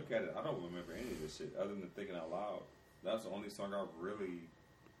when you look at it, I don't remember any of this shit other than Thinking Out Loud. That's the only song I really.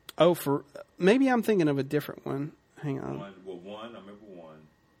 Oh, maybe I'm thinking of a different one. Hang on. I remember one.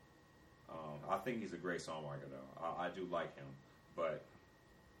 I think he's a great songwriter, though. I do like him, but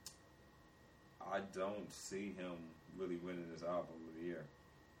I don't see him really winning this album of the year.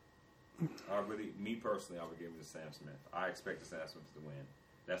 Me personally, I would give it to Sam Smith. I expected Sam Smith to win.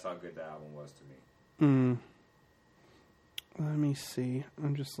 That's how good the album was to me. Let me see.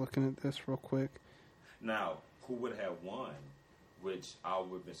 I'm just looking at this real quick. Now, who would have won, which I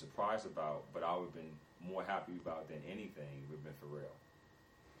would have been surprised about, but I would have been more happy about than anything, would have been Pharrell.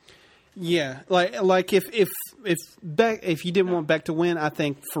 Yeah, like if you didn't want Beck to win, I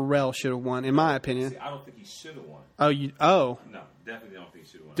think Pharrell should have won, in my opinion. See, I don't think he should have won. Oh. No, definitely don't think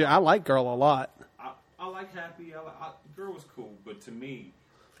he should have won. Dude, I like Girl a lot. I like Happy. Girl was cool, but to me,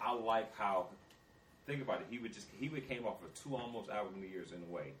 I like how. Think about it. He came off of 2 almost album of the years in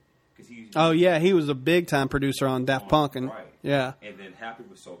a way. He was a big time producer on Daft Punk, and right. Yeah. And then Happy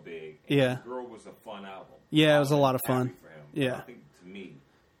was so big. And yeah. Girl was a fun album. Yeah, it was a lot of fun. For him. Yeah. I think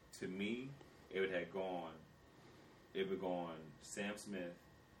to me, it would have gone Sam Smith,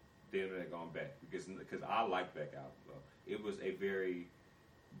 then it would have gone Beck because I like Beck album though. It was a very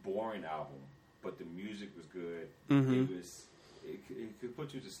boring album, but the music was good. Mm-hmm. It could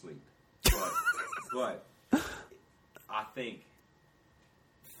put you to sleep. But I think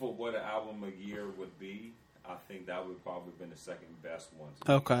for what an album a year would be, I think that would probably have been the second best one.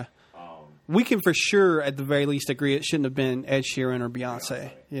 Okay. We can for sure, at the very least, agree it shouldn't have been Ed Sheeran or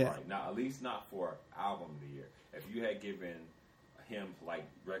Beyonce. Yeah. Right. Now, at least not for album of the year. If you had given him like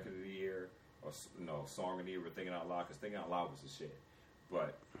record of the year or song of the year, we're Thinking Out Loud, because Thinking Out Loud was the shit.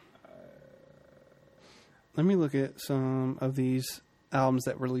 But let me look at some of these albums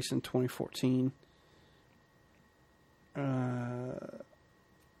that were released in 2014.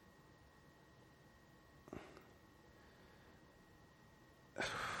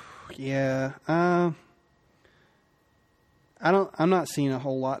 Yeah. I'm not seeing a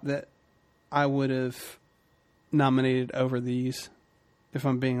whole lot that I would have nominated over these, if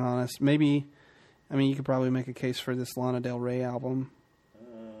I'm being honest. Maybe, you could probably make a case for this Lana Del Rey album.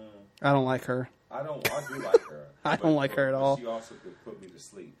 I don't like her. I do like her. I don't like her at all. She also could put me to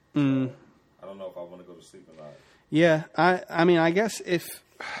sleep. So I don't know if I want to go to sleep or not. Yeah, I guess if...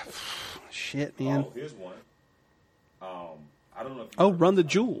 Shit, man. Oh, here's one. I don't know if you Oh, heard Run the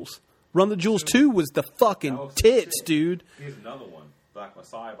this Jewels. Run the Jewels 2 was the fucking That was tits, shit. dude. Here's another one, Black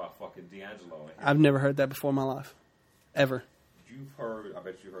Messiah by fucking D'Angelo. I've never heard that before in my life. Ever. You've heard, I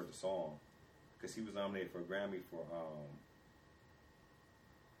bet you heard the song, because he was nominated for a Grammy for,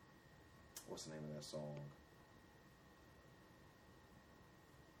 what's the name of that song?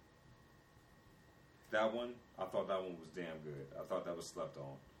 That one, I thought that one was damn good. I thought that was slept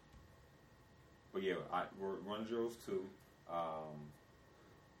on. But yeah, Run Jewels 2,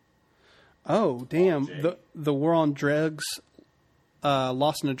 Oh, damn. Jay. The War on Drugs,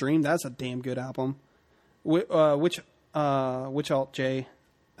 Lost in a Dream, that's a damn good album. Which Alt J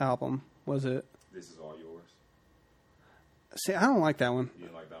album was it? This Is All Yours. See, I don't like that one. You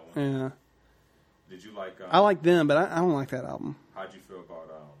didn't like that one? Yeah. Did you like, I like them, but I don't like that album. how'd you feel about,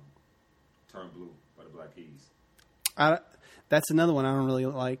 Turn Blue by the Black Keys? That's another one I don't really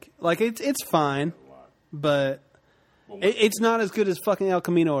like. Like, it's fine, A lot. but But it's not as good as fucking El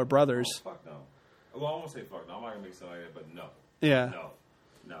Camino or Brothers. Oh, fuck no. Well, I won't say fuck no. I'm not gonna make something like that, but no. Yeah.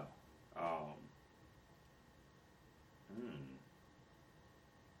 No.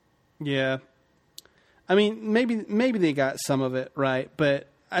 Yeah. I mean, maybe they got some of it right, but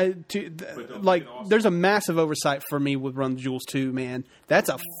there's a massive oversight for me with Run the Jewels 2, man. That's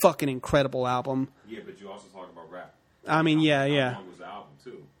a fucking incredible album. Yeah, but you also talk about rap. I mean, yeah. How long was the album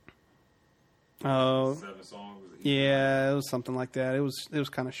too? Oh, 7 songs. yeah, it was something like that. It was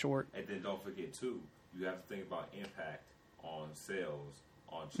kind of short. And then don't forget too, you have to think about impact on sales,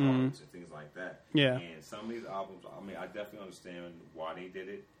 on charts, and things like that. Yeah. And some of these albums, I mean, I definitely understand why they did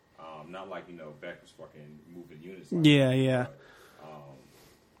it. Not like Beck was fucking moving units. Like Yeah, that, yeah. But,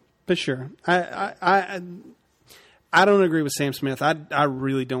 But sure, I don't agree with Sam Smith. I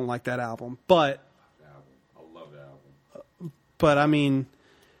really don't like that album, but the album, I love that album. I mean,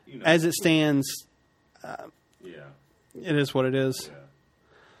 as it stands, Yeah. it is what it is.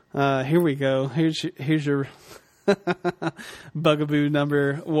 Yeah. Here we go. Here's your bugaboo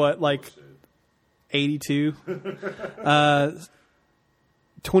number. What, like Bullshit. 82?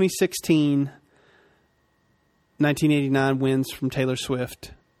 2016, 1989 wins from Taylor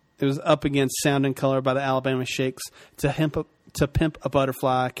Swift. It was up against Sound and Color by the Alabama Shakes, To Pimp a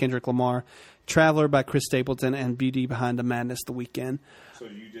Butterfly, Kendrick Lamar, Traveler by Chris Stapleton, and Beauty Behind the Madness, The Weeknd. So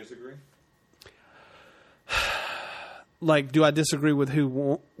do you disagree? Like, do I disagree with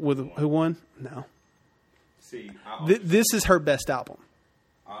who won? No. See, This is her best album.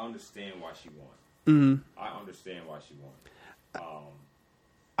 I understand why she won. I understand why she won.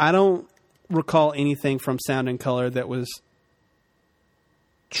 I don't recall anything from Sound and Color that was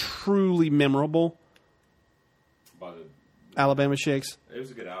truly memorable. By Alabama Shakes. it was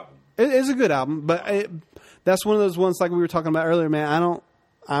a good album. It is a good album, but that's one of those ones like we were talking about earlier, man.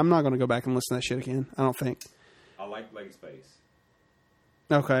 I'm not going to go back and listen to that shit again. I don't think. I like Blank Space.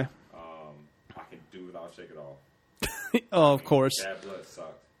 Okay. I can do without Shake It Off. Oh, of course. Bad Blood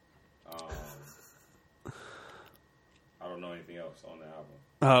sucked. I don't know anything else on the album.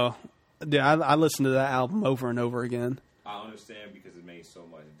 Oh, yeah. I listened to that album over and over again. I understand because it made so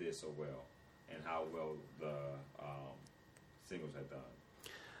much, it did so well, and how well the singles had done.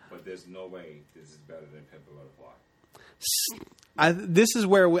 But there's no way this is better than Pimp a Butterfly. This is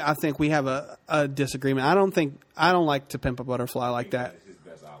where I think we have a disagreement. I don't like To Pimp a Butterfly like that. That is his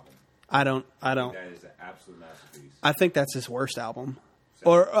best album. I don't. That is an absolute masterpiece. I think that's his worst album,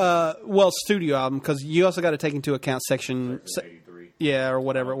 or studio album, because you also got to take into account section, 83. yeah, or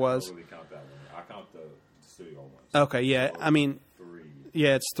whatever it I was. don't really count that one. I count the studio ones. Okay, yeah. So I mean, 3.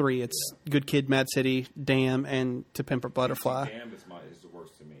 yeah, it's 3. It's Good Kid, Mad City, Damn, and To Pimp a Butterfly. Damn is the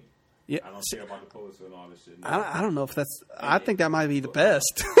worst to me. Yeah, I don't care about the poets and all this shit. I don't know if that's. I think that might be the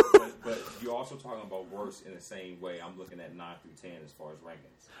best. but you're also talking about worse in the same way. I'm looking at 9 through 10 as far as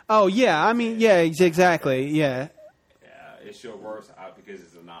rankings. Oh yeah, I mean, yeah, exactly, yeah, It's your worst because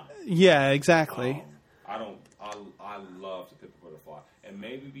it's a 9. yeah, exactly. I love To Pimp a Butterfly, and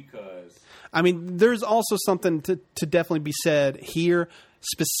maybe because I mean, there's also something to definitely be said here,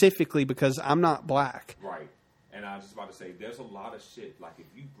 specifically because I'm not black. right. And I was just about to say, there's a lot of shit. Like if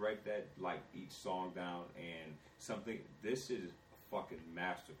you break that, like each song down and something, this is a fucking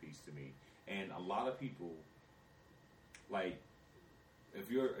masterpiece to me. And a lot of people, like, if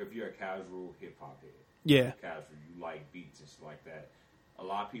you're a casual hip hop head, Yeah, casual, you like beats and shit like that. A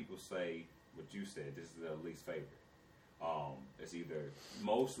lot of people say what you said. This is their least favorite. It's either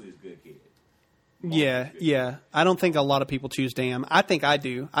mostly it's Good Kid. Mostly yeah, it's Good yeah. I don't think a lot of people choose Damn. I think I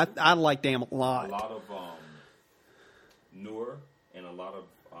do. I like Damn a Kid. lot. A lot of Noor and a lot of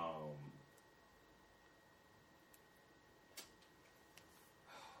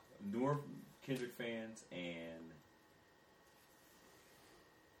Noor Kendrick fans and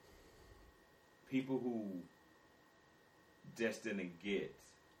people who just didn't get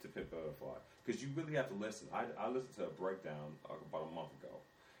to Pimp a Butterfly, because you really have to listen. I listened to a breakdown about a month ago,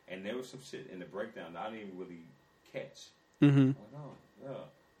 and there was some shit in the breakdown that I didn't even really catch. Mm-hmm. Like, oh, yeah.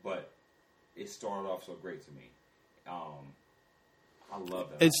 But it started off so great to me. I love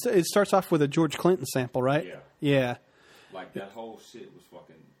that. It starts off with a George Clinton sample, right? Yeah. Yeah. Like, that whole shit was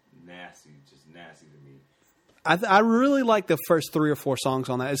fucking nasty, just nasty to me. I really like the first 3 or 4 songs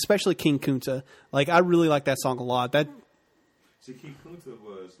on that, especially King Kunta. Like, I really like that song a lot. See, King Kunta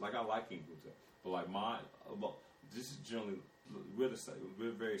was, like, I like King Kunta, but, like, this is generally,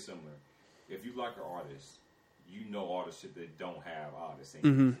 we're very similar. If you like an artist, you know all the shit that don't have artists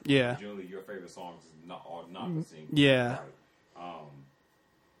singing. Mm-hmm, yeah. Generally, your favorite songs is not the singing. Yeah. Right?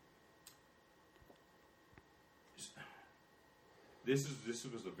 This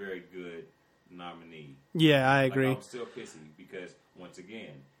was a very good nominee. Yeah, I agree. Like, I'm still pissy because, once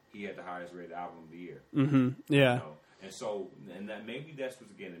again, he had the highest rated album of the year. Mm-hmm. Yeah. You know? And so, that maybe that's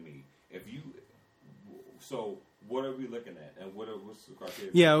what's getting me. So what are we looking at, and what's the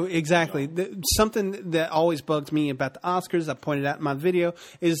criteria? Yeah, exactly. You know? Something that always bugs me about the Oscars, I pointed out in my video,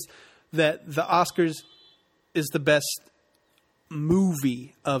 is that the Oscars is the best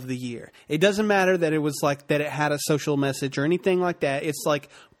movie of the year. It doesn't matter that it was like that it had a social message or anything like that. It's like,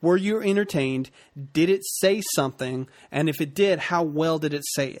 were you entertained? Did it say something? And if it did, how well did it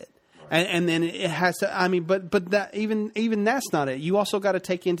say it? Right. And then it has to. I mean, but that even that's not it. You also got to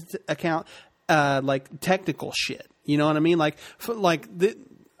take into account like technical shit. You know what I mean? Like I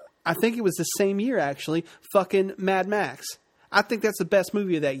think it was the same year actually. Fucking Mad Max. I think that's the best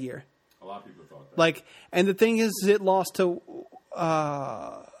movie of that year. A lot of people thought that. Like, and the thing is, it lost to.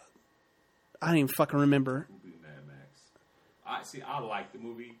 I don't even fucking remember. Mad Max. I like the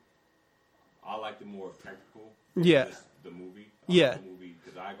movie. I like the more technical. Yeah. The movie. Yeah. The movie,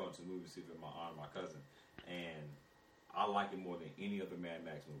 because I go to the movie to see it with my aunt and my cousin, and I like it more than any other Mad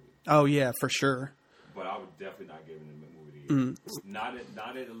Max movie. Oh yeah, for sure. But I would definitely not give it the movie of the year. Mm.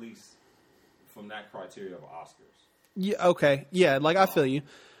 Not at least from that criteria of Oscars. Yeah. Okay. Yeah. Like I feel you.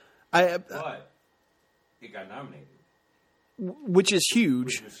 But it got nominated. Which is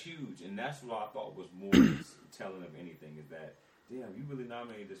huge. Which was huge, and that's what I thought was more telling of anything, is that, damn, you really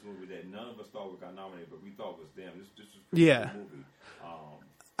nominated this movie that none of us thought got nominated, but we thought was, damn, this was a pretty good movie.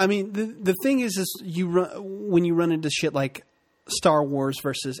 I mean, the thing is when you run into shit like Star Wars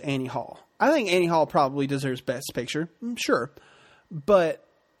versus Annie Hall. I think Annie Hall probably deserves Best Picture, sure. But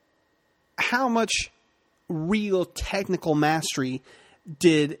how much real technical mastery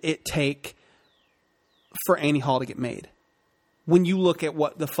did it take for Annie Hall to get made? When you look at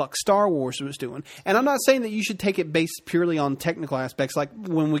what the fuck Star Wars was doing. And I'm not saying that you should take it based purely on technical aspects. Like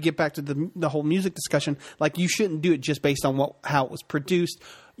when we get back to the whole music discussion, like you shouldn't do it just based on how it was produced,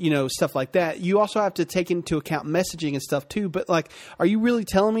 stuff like that. You also have to take into account messaging and stuff too. But like, are you really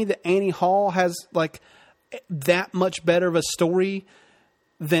telling me that Annie Hall has like that much better of a story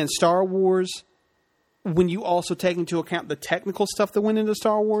than Star Wars? When you also take into account the technical stuff that went into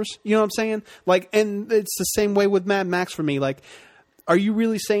Star Wars, you know what I'm saying? Like, and it's the same way with Mad Max for me. Like, are you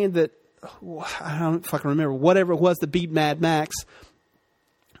really saying that? I don't fucking remember. Whatever it was that beat Mad Max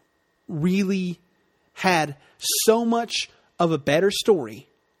really had so much of a better story,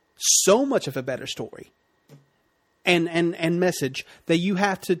 and message that you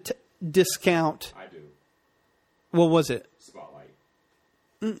have to discount. I do. What was it? Spotlight.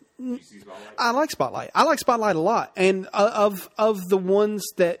 You see Spotlight? I like Spotlight. I like Spotlight a lot. And of the ones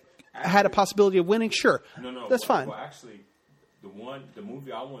that had a possibility of winning, sure. No. That's fine. Well, actually, the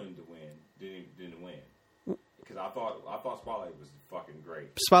movie I wanted to win didn't win. Because I thought Spotlight was fucking great.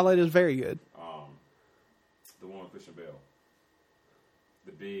 Spotlight is very good. The one with Christian Bale.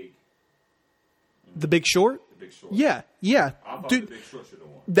 The Big Short? The Big Short. Yeah. I thought Dude, The Big Short should have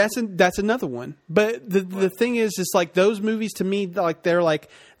won. That's another one. But the thing is, it's like those movies to me, like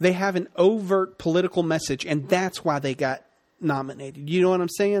they have an overt political message, and that's why they got nominated. You know what I'm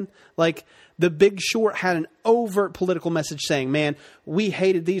saying? Like The Big Short had an overt political message saying, man, we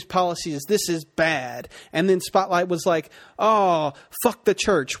hated these policies. This is bad. And then Spotlight was like, oh, fuck the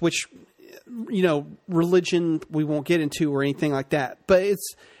church, which, religion we won't get into or anything like that. But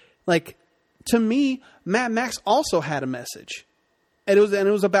it's like, to me, Mad Max also had a message. And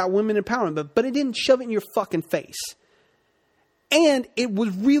it was about women empowerment, but it didn't shove it in your fucking face. And it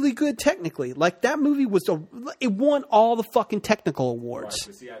was really good technically. Like that movie it won all the fucking technical awards. Right,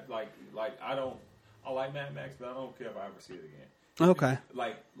 but see, I like Mad Max, but I don't care if I ever see it again. Okay.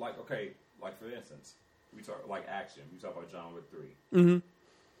 Like for instance, we talk like action. We talk about John Wick 3. Mm-hmm.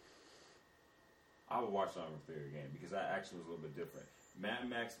 I would watch John Wick 3 again because that action was a little bit different. Mad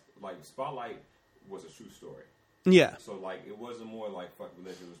Max, like Spotlight, was a true story. Yeah. So like, it wasn't more like fuck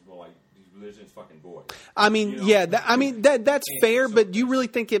religion. It was more like these religions fucking boys. I mean, that's fair, so, but do you really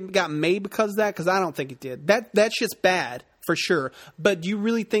think it got made because of that? Because I don't think it did. That's just bad for sure. But do you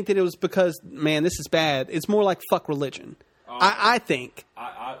really think that it was because, man, this is bad? It's more like fuck religion. I think.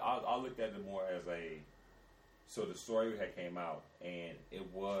 I looked at it more as so the story had came out, and it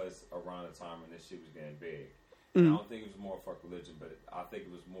was around the time when this shit was getting big. And I don't think it was more fuck religion, but I think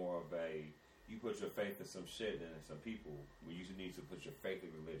it was more of you put your faith in some shit and in some people when you need to put your faith in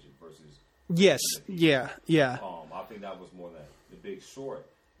religion versus. Yes. Yeah. I think that was more than The Big Short.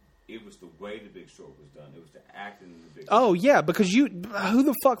 It was the way The Big Short was done. It was the acting in The Big Short. Oh yeah, because who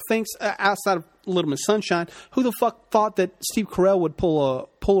the fuck thinks outside of Little Miss Sunshine? Who the fuck thought that Steve Carell would pull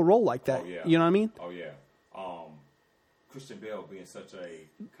a role like that? Oh, yeah. You know what I mean? Oh yeah. Christian Bale being such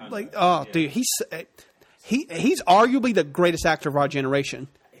a like, dude, he's arguably the greatest actor of our generation.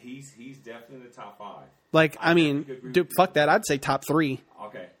 He's definitely in the top 5. Like, I mean, dude, fuck that. I'd say top 3.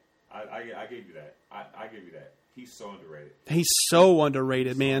 Okay, I give you that. I give you that. He's so underrated. He's so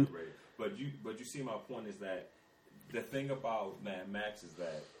underrated, man. Underrated. But you see, my point is that the thing about Mad Max is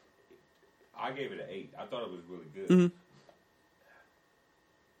that I gave it an 8. I thought it was really good. Mm-hmm.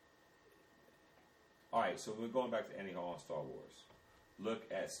 All right, so we're going back to Annie Hall and Star Wars. Look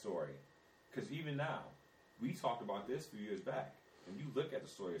at story, because even now, we talked about this a few years back. When you look at the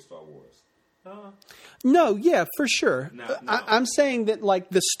story of Star Wars, no, yeah, for sure. No. I'm saying that like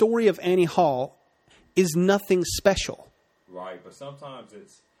the story of Annie Hall is nothing special. Right, but sometimes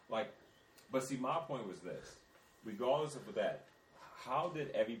it's like. But see, my point was this: regardless of that, how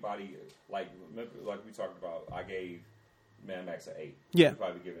did everybody like we talked about? I gave Mad Max an 8. Yeah. You'd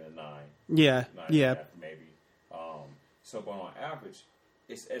probably give it a 9. Yeah. 9.5 maybe. So, but on average,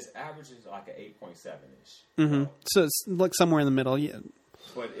 it's as average as like an 8.7-ish. Mm-hmm. So it's like somewhere in the middle. Yeah.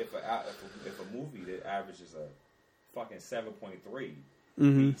 But if a movie that averages a fucking 7.3,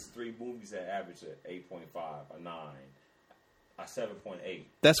 these 3 movies that average a 8.5, a 9, a 7.8.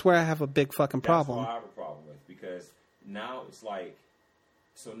 That's where I have a big fucking problem. That's what I have a problem with, because now it's like,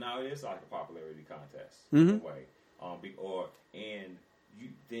 so now it is like a popularity contest in a way. And you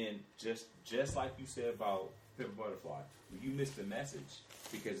then just like you said about Pimp a Butterfly, you miss the message,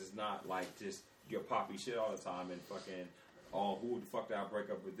 because it's not like just your poppy shit all the time and fucking who the fuck did I break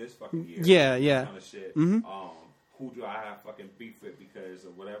up with this fucking year? Yeah. Kind of shit. Mm-hmm. Who do I have fucking beef with because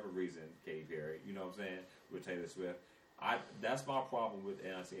of whatever reason? Katy Perry, you know what I'm saying? With Taylor Swift. That's my problem with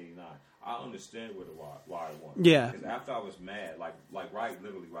 1989. I understand why it won. Yeah. Because after I was mad,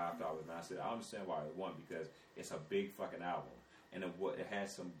 literally right after I was mad, I said I understand why it won, because it's a big fucking album, and it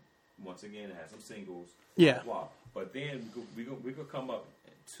has some. Once again, it has some singles. Yeah. Blah, blah. But then we could come up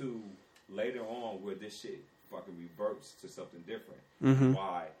to later on where this shit fucking reverts to something different. Mm-hmm.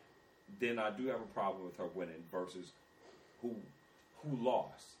 Why? Then I do have a problem with her winning versus who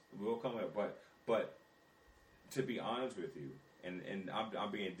lost. We'll come up, but. To be honest with you, and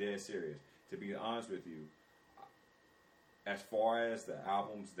I'm being dead serious. To be honest with you, as far as the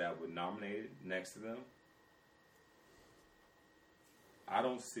albums that were nominated next to them, I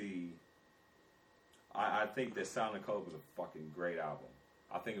don't see. I think that Sound and Color was a fucking great album.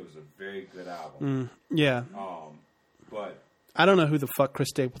 I think it was a very good album. Yeah. But I don't know who the fuck Chris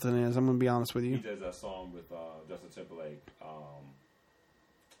Stapleton is. I'm gonna be honest with you. He does that song with Justin Timberlake.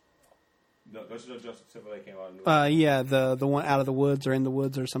 No, don't you know Justin Timberlake came out? Yeah, the one Out of the Woods or In the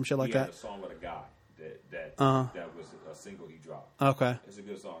Woods or some shit like that. He had a song with a guy that was a single he dropped. Okay, it's a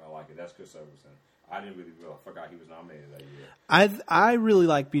good song. I like it. That's Chris Stapleton. I didn't really forgot he was nominated that year. I really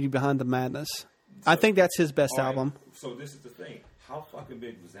like Beauty Behind the Madness. So, I think that's his best album. So this is the thing. How fucking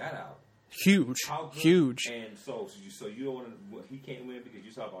big was that album? Huge, huge. And so you don't want to. He can't win because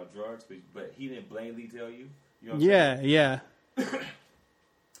you talk about drugs, but he didn't blatantly tell you. You know what I'm saying? Yeah.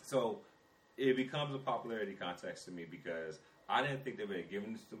 So. It becomes a popularity contest to me because I didn't think they would have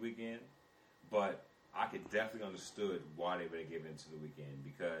given this to The Weeknd, but I could definitely understood why they would have given it to The Weeknd,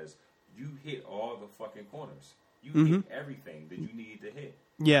 because you hit all the fucking corners. You hit everything that you needed to hit.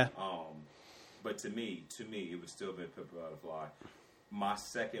 Yeah. But to me, it would still been Pimp a Butterfly. My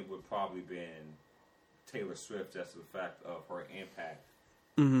second would probably been Taylor Swift, just the fact of her impact.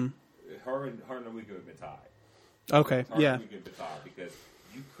 Mm-hmm. Her and The Weeknd would have been tied. Okay. Yeah. Her and The Weeknd would have been tied because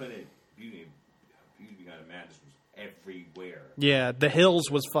you couldn't. Beauty Behind the Madness was everywhere. Yeah, The Hills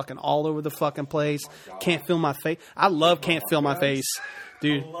was fucking all over the fucking place. Can't Feel My Face. I love Can't Feel My Face,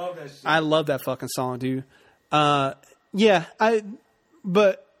 dude. I love that shit. I love that fucking song, dude. But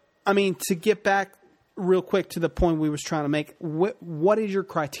I mean, to get back real quick to the point we was trying to make, what is your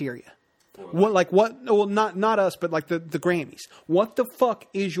criteria? Well, not us, but like the Grammys. What the fuck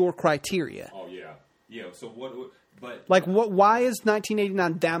is your criteria? Oh yeah. Yeah. So what? But Like, what? Why is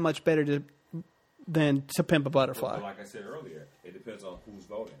 1989 that much better than To Pimp a Butterfly? But like I said earlier, it depends on who's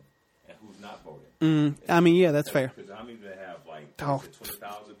voting and who's not voting. I mean, yeah, that's fair. Because how many do they have? Like, Oh, 20,000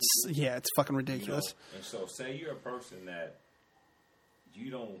 people? Yeah, it's fucking ridiculous. You know? And so, say you're a person that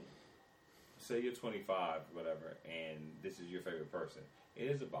you don't. Say you're 25, whatever, and this is your favorite person. It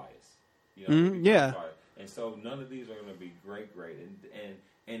is a bias. You know, yeah. And so none of these are going to be great,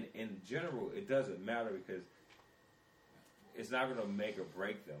 and in general, it doesn't matter because it's not going to make or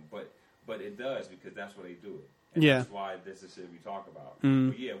break them, but it does because that's why they do it. And Yeah. that's why this is shit we talk about.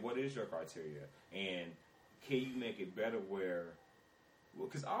 But yeah, what is your criteria, and can you make it better? Where,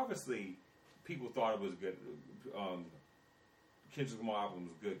 because obviously people thought it was good. Kendrick Lamar album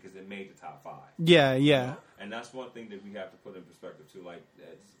was good because it made the top 5. Yeah, yeah. You know? And that's one thing that we have to put in perspective too. Like,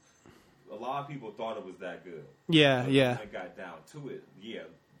 a lot of people thought it was that good. Yeah, but yeah. when it got down to it, yeah.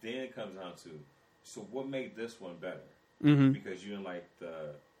 Then it comes down to, so what made this one better? Mm-hmm. Because you didn't like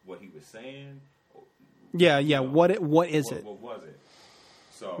what he was saying. Yeah, yeah. You know, What is it? What was it?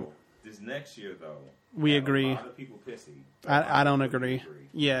 So this next year, though, We agree. A lot of people pissy. I don't agree.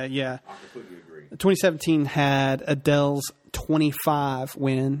 Yeah, yeah. I completely agree. 2017 had Adele's 25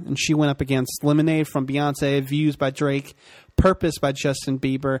 win, and she went up against Lemonade from Beyonce, Views by Drake, Purpose by Justin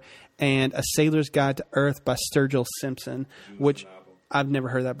Bieber, and A Sailor's Guide to Earth by Sturgill Simpson, which I've never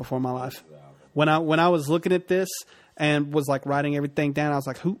heard that before in my life. When I was looking at this and was like writing everything down, I was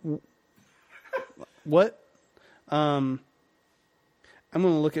like, who? What? I'm going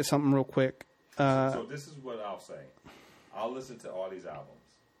to look at something real quick. So this is what I'll say. I'll listen to all these albums.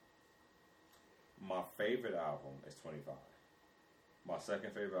 My favorite album is 25. My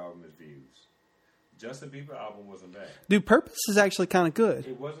second favorite album is Views. Justin Bieber album wasn't bad. Dude, Purpose is actually kind of good.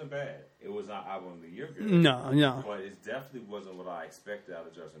 It wasn't bad. It was not album of the year good. No. But it definitely wasn't what I expected out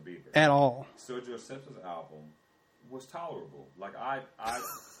of Justin Bieber. At all. Sturgill Simpson's album was tolerable. Like, I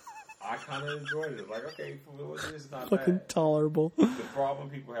kind of enjoyed it. Like, okay, this is not Fucking bad. tolerable. The problem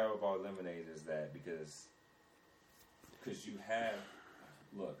people have about Lemonade is that because you have,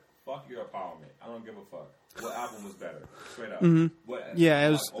 look, fuck your empowerment. I don't give a fuck. What album was better? Straight up. Mm-hmm. What, yeah,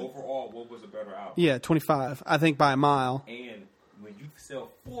 it was overall. What was a better album? Yeah, 25. I think by a mile. And when you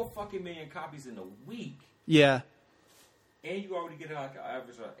sell 4 fucking million copies in a week, yeah, and you already get like an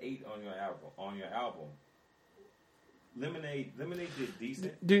average of 8 on your album. Lemonade did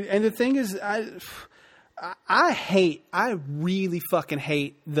decent, dude. And the thing is, I really fucking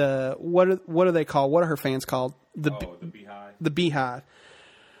hate the what are they called? What are her fans called? the Beehive. The Beehive.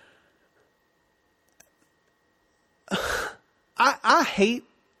 I hate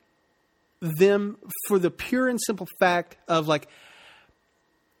them for the pure and simple fact of like,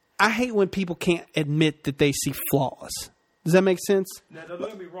 I hate when people can't admit that they see flaws. Does that make sense? Now, don't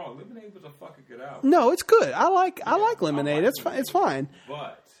get me wrong. Lemonade was a fucking good album. No, it's good. I like Lemonade. It's fine. It's fine.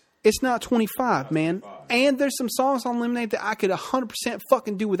 But it's not 25, man. 25. And there's some songs on Lemonade that I could 100%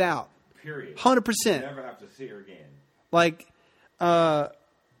 fucking do without. Period. 100%. Never have to see her again. Like,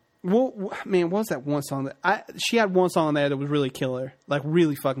 well, man, what was that one song that she had one song there that was really killer, like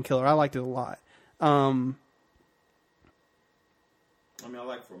really fucking killer. I liked it a lot. I mean, I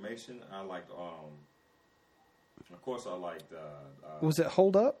like Formation. I liked, of course, I liked. Was it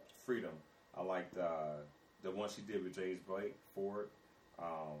Hold Up? Freedom. I liked the one she did with James Blake, Ford.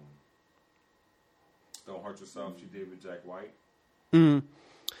 Don't Hurt Yourself. She did with Jack White. Mm.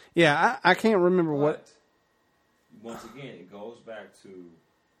 Yeah, I can't remember what. Once again, it goes back to.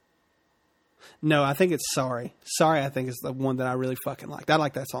 No, I think it's Sorry. Sorry, I think is the one that I really fucking liked. I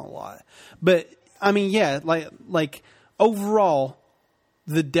like that song a lot. But I mean, yeah, like overall,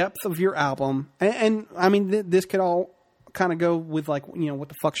 the depth of your album, and I mean, this could all kind of go with like, you know, what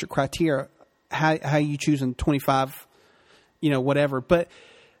the fuck's your criteria, how you choosing 25, you know, whatever. But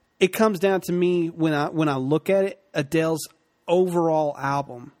it comes down to me when I look at it, Adele's overall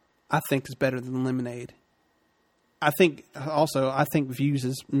album, I think is better than Lemonade. I think Views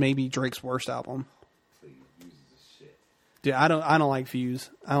is maybe Drake's worst album. Please, Views is shit. Dude, I don't like Views.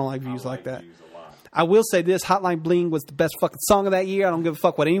 I don't like Views like that. Views a lot. I will say this: Hotline Bling was the best fucking song of that year. I don't give a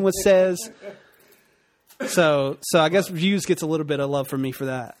fuck what anyone says. So I guess Views gets a little bit of love from me for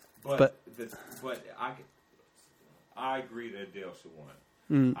that. But I agree that Adele should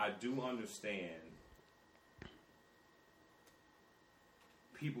win. I do understand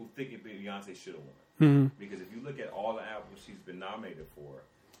people thinking Beyonce should have won. Because if you look at all the albums she's been nominated for,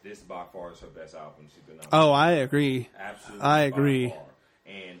 this by far is her best album she's been nominated for. Oh, I agree. Absolutely. I agree. By far.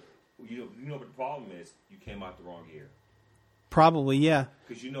 And you know what the problem is? You came out the wrong year. Probably, yeah.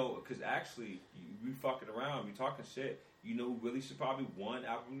 Because actually, we fucking around, we talking shit. You know who really should probably won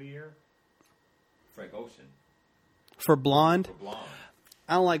album of the year? Frank Ocean For Blonde, for Blonde.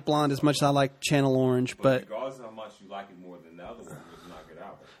 I don't like Blonde as much as I like Channel Orange, but regardless of how much you like it more than the other one, it's not a good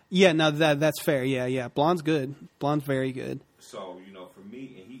album. yeah, no, that's fair. Yeah. Blonde's good. Blonde's very good. So, for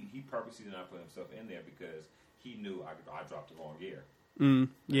me, and he purposely did not put himself in there because he knew I dropped the wrong year.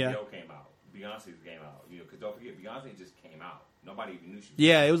 Yeah. Adele came out. Beyonce's came out. Because don't forget, Beyonce just came out. Nobody even knew she was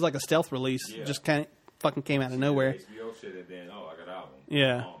Yeah, it was like a stealth release. Yeah. Just kind of fucking came out of nowhere. HBO shit, and then, I got an album.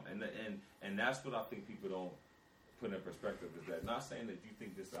 Yeah. And that's what I think people don't put in perspective is that not saying that you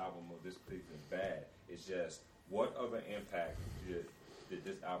think this album or this piece is bad. It's just what other impact did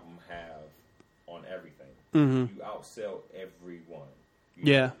this album have on everything? Mm-hmm. You outsell everyone.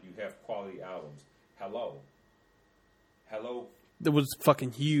 You have quality albums. Hello. It was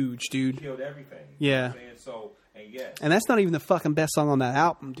fucking huge, dude. Killed everything. Yeah. You know what I'm saying? So, and yes. And that's not even the fucking best song on that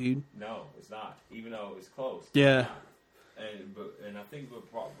album, dude. No, it's not. Even though it's close. Yeah. And I think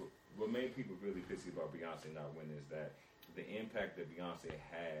what made people really pissy about Beyonce not winning is that the impact that Beyonce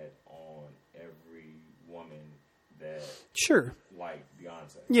had on every woman that Sure. liked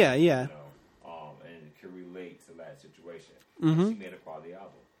Beyonce. Yeah. And could relate to that situation. Mm-hmm. She made a quality album.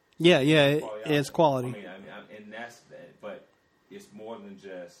 Yeah, Quality it's album. quality. I mean, and that's that. But it's more than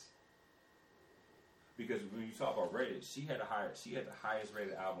just because when you talk about rated, she had the highest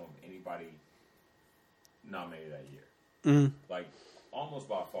rated album of anybody nominated that year. Mm-hmm. Like almost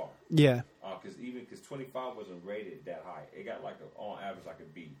by far. Yeah. Because 25 wasn't rated that high. It got on average like a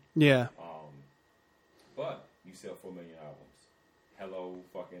B. Yeah. But you sell 4 million albums. Hello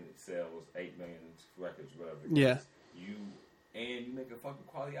fucking sells 8 million records, whatever. Yeah. You make a fucking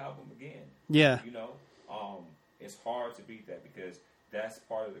quality album again. Yeah. It's hard to beat that because that's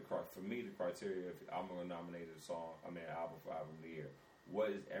part of for me, the criteria if I'm going to nominate an album for album of the year.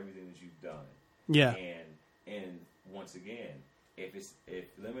 What is everything that you've done? Yeah. And once again, if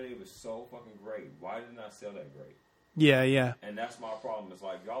Lemonade was so fucking great, why didn't I sell that great? Yeah. And that's my problem. It's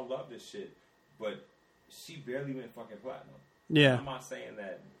like y'all love this shit, but she barely went fucking platinum. Yeah. I'm not saying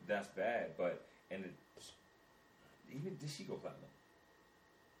that that's bad, but even did she go platinum?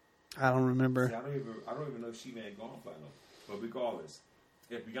 I don't remember. See, I don't even know if she even had gone platinum. But regardless,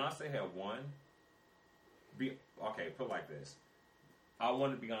 if Beyonce had won, put it like this: I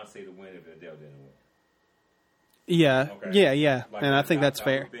wanted Beyonce to win if Adele didn't win. Yeah. Okay. Yeah. Like, and I think that's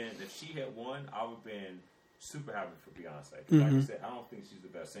fair. If she had won, I would have been super happy for Beyonce. Mm-hmm. Like I said, I don't think she's the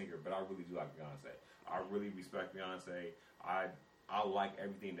best singer, but I really do like Beyonce. I really respect Beyonce. I like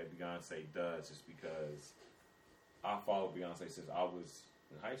everything that Beyonce does just because I followed Beyonce since I was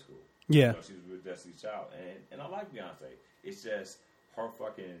in high school. Yeah. She was with Destiny's Child. And I like Beyonce. It's just her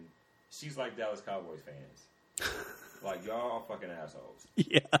fucking... She's like Dallas Cowboys fans. Like, y'all are fucking assholes.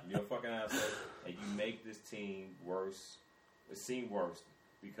 Yeah. You're fucking assholes. And you make this team worse. It seem worse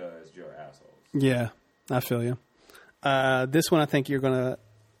because you're assholes. Yeah. I feel you. This one I think you're going to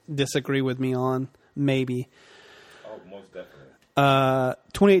disagree with me on. Maybe. Oh, most definitely.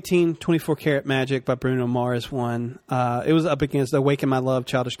 2018 24 Karat Magic by Bruno Mars won. It was up against Awaken My Love,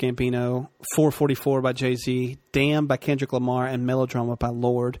 Childish Gambino, 444 by Jay-Z, Damn by Kendrick Lamar, and Melodrama by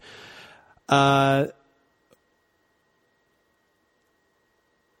Lorde. I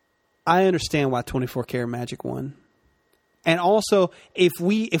understand why 24 Karat Magic won. And also, if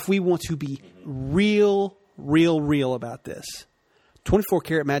we want to be real about this, 24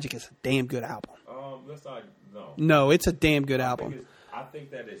 Karat Magic is a damn good album. Let's not... No, it's a damn good album. I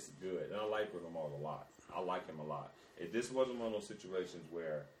think that it's good, and I like Bruno Mars a lot. I like him a lot. If this wasn't one of those situations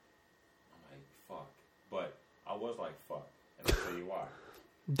where I'm like, fuck, but I was like, fuck, and I'll tell you why.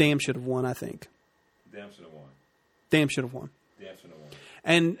 Damn should have won, I think. Damn should have won. Damn should have won. Damn should have won.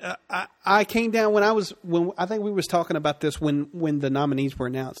 And I came down when I think we was talking about this when the nominees were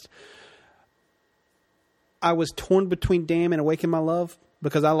announced. I was torn between Damn and Awaken My Love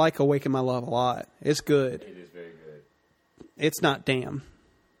because I like Awaken My Love a lot. It's good. It is very good. It's not Damn.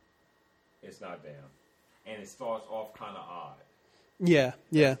 It's not Damn. And it starts off kind of odd. Yeah.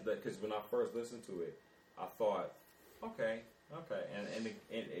 Because when I first listened to it, I thought, okay. And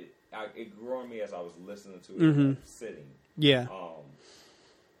it grew on me as I was listening to it, sitting. Yeah.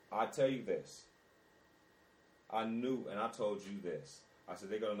 I tell you this. I knew, and I told you this. I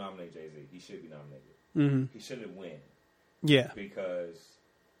said, they're going to nominate Jay-Z. He should be nominated. Mm-hmm. He shouldn't win. Yeah. Because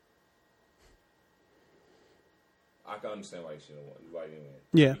I can understand why he shouldn't win. Why he didn't win.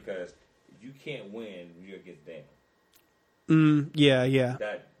 Yeah. Because you can't win when you get Damn. Yeah.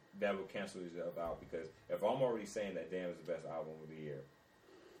 That would cancel itself out because if I'm already saying that Damn is the best album of the year,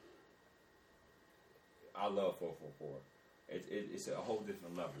 I love 444. It's a whole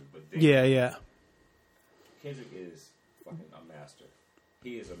different level. But Damn, Yeah. Kendrick is fucking a master.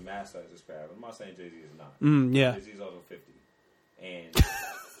 he is a master at this craft. I'm not saying Jay-Z is not. Yeah. Jay-Z's also 50. And,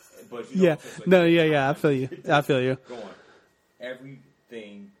 but you know, Yeah. like, No, yeah. I feel you. I feel you. Go on.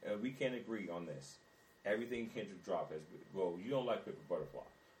 Everything, we can't agree on this. Everything Kendrick dropped has been, well, you don't like Pimp a Butterfly,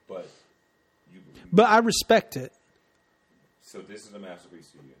 but But I respect it. So this is a masterpiece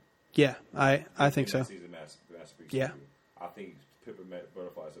to you. Yeah, I think so. This is a masterpiece Yeah. to you. I think Pimp a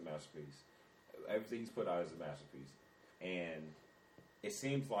Butterfly is a masterpiece. Everything he's put out is a masterpiece. And it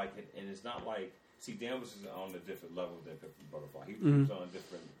seems like it, and it's not like, see, Dan was on a different level than Pimp a Butterfly. He was on a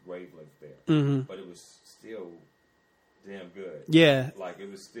different wavelength there. But it was still damn good. Yeah. Like, it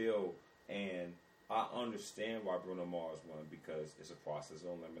was still, and I understand why Bruno Mars won, because it's a process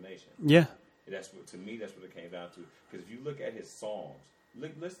of elimination. Yeah. That's what, to me, that's what it came down to. Because if you look at his songs,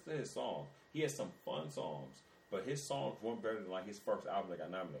 listen to his songs. He has some fun songs, but his songs weren't better than like his first album that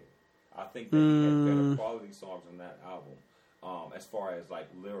got nominated. I think that he had better quality songs on that album, as far as like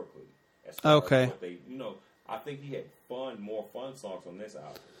lyrically. As far as what they, I think he had more fun songs on this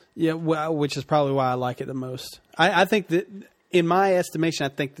album. Yeah, well, which is probably why I like it the most. I think that, in my estimation, I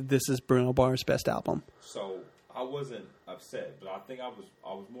think that this is Bruno Mars' best album. So I wasn't upset, but I think I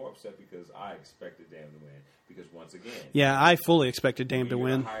was more upset because I expected Damn to win. Because once again, yeah, I fully expected Damn to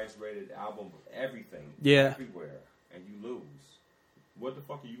win. The highest rated album of everything, everywhere, and you lose. What the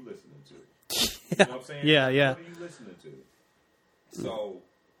fuck are you listening to? You know what I'm saying? Yeah. What are you listening to? So,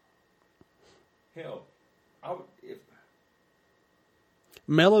 hell, if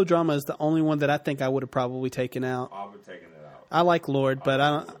Melodrama is the only one that I think I would have probably taken out. I would have taken it out. I like Lord, but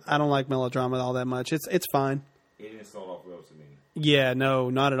I don't like Melodrama all that much. It's fine. It didn't start off well to me. Yeah, no,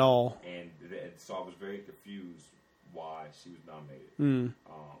 not at all. And so I was very confused why she was nominated.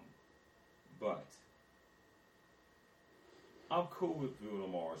 But I'm cool with Bruno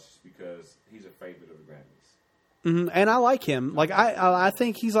Mars just because he's a favorite of the Grammys. And I like him. Like I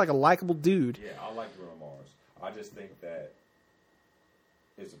think he's like a likable dude. Yeah, I like Bruno Mars. I just think that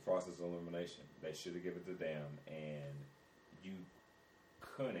it's a process of elimination. They should have given it to Damn, and you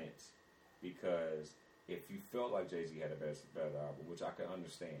couldn't, because if you felt like Jay-Z had a better album, which I can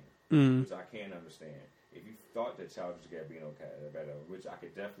understand, which I can understand. If you thought that Childish Gambino had a better album, which I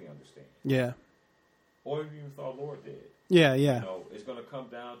could definitely understand. Yeah. Or if you even thought Lord did. Yeah. It's going to come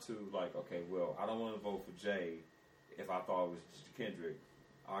down to like, okay, well, I don't want to vote for Jay if I thought it was Kendrick.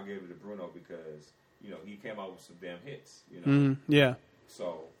 I'll give it to Bruno because, he came out with some damn hits, Yeah.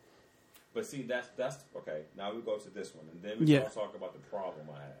 So, but see, that's okay. Now we go to this one, and then we start talking about the problem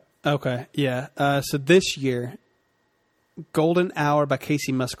I have. Okay, yeah. So this year, Golden Hour by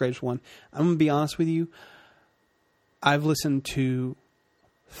Casey Musgraves won. I'm going to be honest with you. I've listened to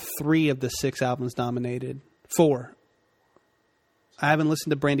 3 of the 6 albums nominated. 4. I haven't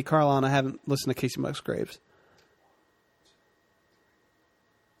listened to Brandi Carlile, and I haven't listened to Casey Musgraves.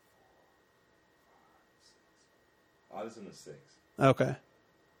 I listened to 6. Okay.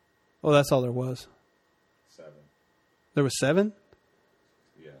 Well, that's all there was. 7. There was 7?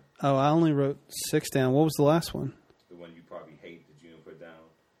 Yeah. Oh, I only wrote 6 down. What was the last one? The one you probably hate that you didn't put down,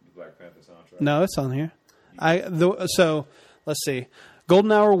 the Black Panther soundtrack. No, it's on here. So let's see.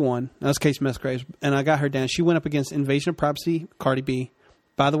 Golden Hour won. That was Casey Musgraves, and I got her down. She went up against Invasion of Privacy, Cardi B.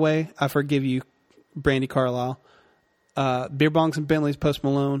 By the way, I forgive you, Brandi Carlile. Beer Bongs and Bentleys, Post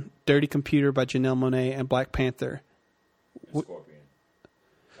Malone. Dirty Computer by Janelle Monáe, and Black Panther. And Scorpion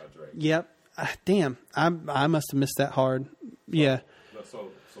by Drake. Yep. Damn, I must have missed that hard. Yeah. So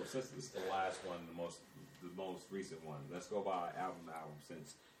since this is the last one, the most recent one, let's go by album.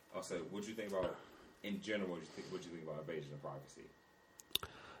 Since I'll say, what you think about in general? What you think about Invasion of Privacy?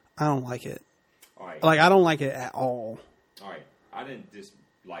 I don't like it. All right. Like, I don't like it at all. All right. I didn't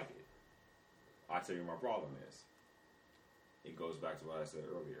dislike it. I tell you, my problem is it goes back to what I said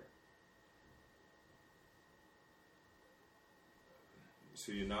earlier.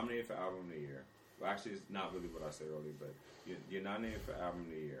 So you're nominated for Album of the Year. Well, actually, it's not really what I said earlier, but you're nominated for Album of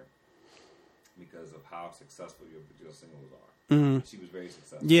the Year because of how successful your singles are. Mm-hmm. She was very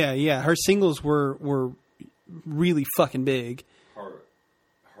successful. Yeah. Her singles were really fucking big.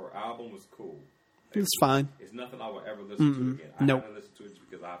 Her album was cool. It's fine. It's nothing I would ever listen to again. I haven't listened to it just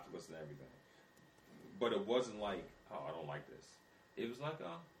because I have to listen to everything. But it wasn't like, oh, I don't like this. It was like,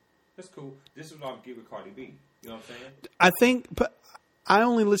 oh, that's cool. This is what I would give with Cardi B. You know what I'm saying? I think, but I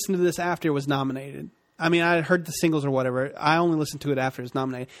only listened to this after it was nominated. I mean, I had heard the singles or whatever. I only listened to it after it was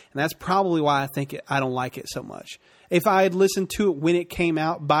nominated. And that's probably why I don't like it so much. If I had listened to it when it came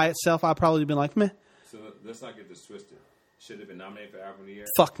out by itself, I'd probably been like, meh. So let's not get this twisted. Should it have been nominated for Album of the Year?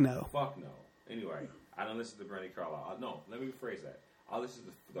 Fuck no. Fuck no. Anyway, I don't listen to Brandi Carlile. No, let me rephrase that. I listened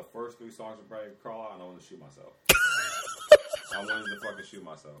to the first 3 songs of Brandi Carlile, and I want to shoot myself. I wanted to fucking shoot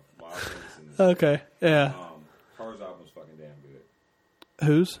myself while I was listening to this. Okay, yeah. Her's album's fucking damn good.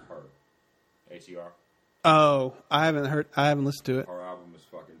 Whose? Her. H-E-R. Oh, I haven't listened to it. Her album is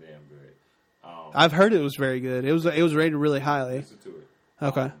fucking damn good. I've heard it was very good. It was rated really highly. Listen to it.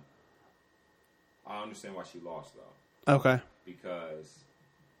 Okay. I understand why she lost though. Okay. Because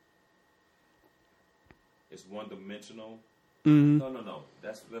it's one dimensional. Mm-hmm. No.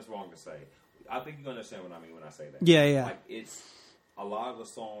 That's wrong to say. I think you understand what I mean when I say that. Yeah. Like it's a lot of the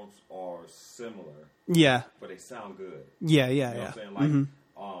songs are similar. Yeah. But they sound good. Yeah. You know what I'm saying? Like,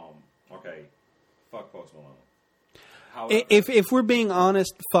 okay, fuck Post Malone. However, If we're being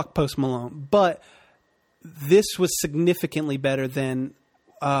honest, fuck Post Malone. But this was significantly better than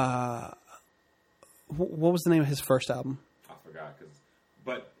what was the name of his first album? I forgot,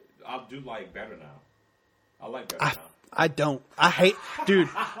 but I do like Better Now. I like Better Now. I don't. I hate, dude.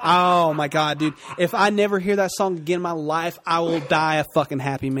 Oh my god, dude. If I never hear that song again in my life, I will die a fucking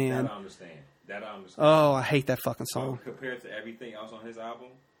happy man. That I understand. Oh, I hate that fucking song. Compared to everything else on his album,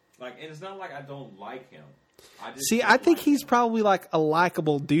 like, and it's not like I don't like him. I think he's probably like a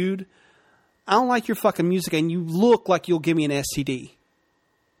likable dude. I don't like your fucking music, and you look like you'll give me an STD.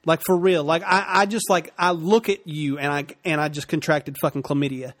 Like, for real. Like, I just, like, I look at you, and I just contracted fucking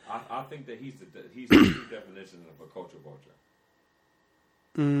chlamydia. I think that he's the true definition of a culture vulture.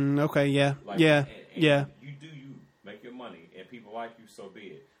 Okay, yeah. Like, yeah. And yeah. you make your money, and people like you, so be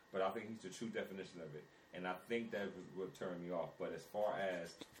it. But I think he's the true definition of it. And I think that would turn me off. But as far as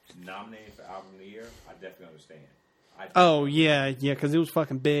nominated for Album of the Year, I definitely understand. Yeah, because it was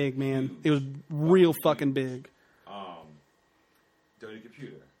fucking big, man. Huge. It was real fucking big. Dirty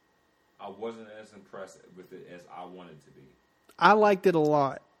Computer. I wasn't as impressed with it as I wanted to be. I liked it a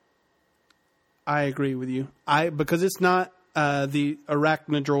lot. I agree with you. Because it's not the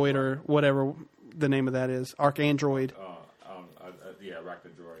Arachnidroid or whatever the name of that is. Archandroid. Yeah,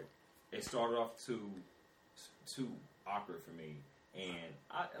 Arachnidroid. It started off too awkward for me. And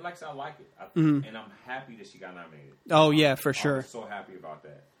I like it. And I'm happy that she got nominated. Oh, yeah, for sure. I was so happy about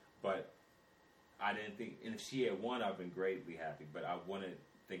that. But I didn't think, and if she had won, I'd been greatly happy. But I wouldn't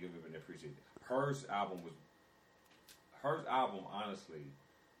think of it and appreciate it. Her album, honestly,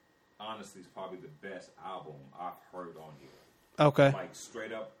 is probably the best album I've heard on here. Okay. Like,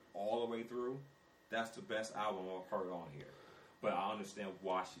 straight up, all the way through, that's the best album I've heard on here. But I understand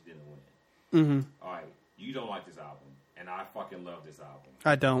why she didn't win. All right, you don't like this album, and I fucking love this album.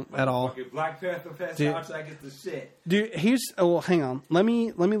 I don't at all. Fucking Black Panther Fest soundtrack is the shit. Dude, hang on. Let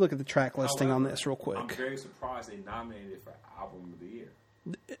me look at the track listing on this real quick. I'm very surprised they nominated it for Album of the Year.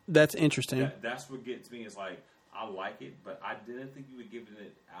 That's interesting. That's what gets me. Is like, I like it, but I didn't think you would give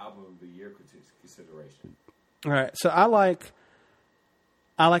it Album of the Year consideration. All right, so I like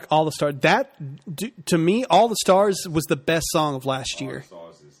All the Stars. To me, All the Stars was the best song of last year. All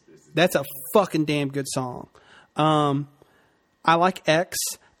the Stars is That's a fucking damn good song. I like X.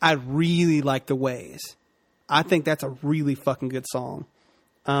 I really like The Ways. I think that's a really fucking good song.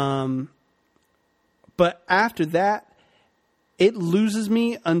 But after that, it loses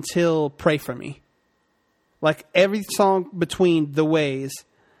me until Pray For Me. Like, every song between The Ways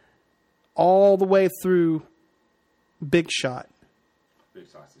all the way through Big Shot. Big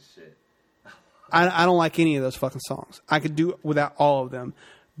Shot's is shit. I don't like any of those fucking songs. I could do without all of them.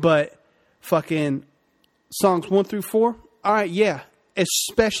 But fucking songs 1 through 4, all right, yeah.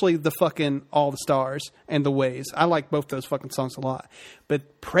 Especially the fucking All the Stars and The Ways. I like both those fucking songs a lot.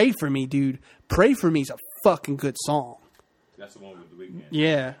 But Pray For Me, dude. Pray For Me is a fucking good song. That's the one with The Weeknd.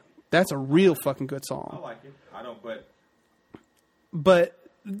 Yeah. That's a real fucking good I song. like it. I don't, But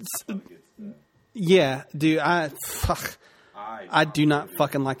yeah, dude, I do not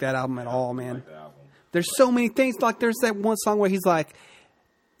fucking like that album at all, man. like the album. There's so many things. Like, there's that one song where he's like,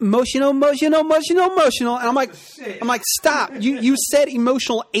 emotional, and I'm like, stop. You said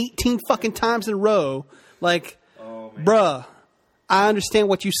emotional 18 fucking times in a row. Like, bruh, I understand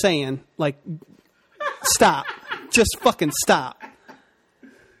what you're saying. Like, stop. Just fucking stop.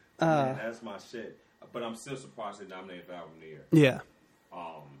 Man, that's my shit. But I'm still surprised they nominated for Album of the Year. Yeah.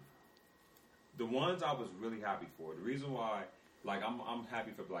 The ones I was really happy for. The reason why, like, I'm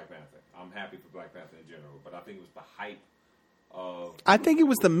happy for Black Panther. I'm happy for Black Panther in general. But I think it was the hype of. I think it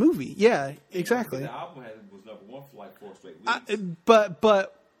was the movie. Yeah, exactly. The album was number one for like 4 straight weeks.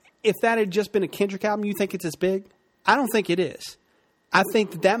 But if that had just been a Kendrick album, you think it's as big? I don't think it is. I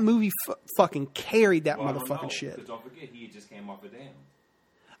think that movie fucking carried that motherfucking shit. Because don't forget, he just came off of Damn.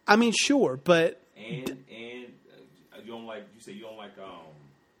 I mean, sure, but you don't like. You say you don't like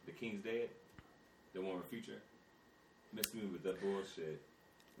The King's Dead, the one with Future. Miss me with that bullshit.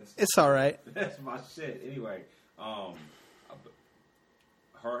 It's all right. That's my shit. Anyway,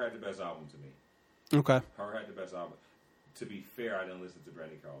 Her had the best album to me. Okay. Her had the best album. To be fair, I didn't listen to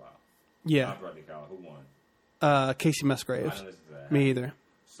Brandy Carlisle. Yeah. Not Brandy Carlisle. Who won? Casey Musgraves. I didn't listen to that. Me either.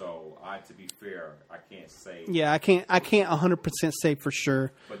 So, to be fair, I can't say. Yeah, I can't 100% say for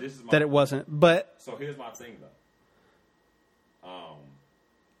sure but this is that it wasn't. But so here's my thing though.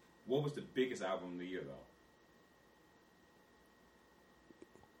 What was the biggest album of the year though?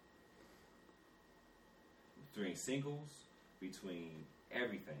 Between singles, between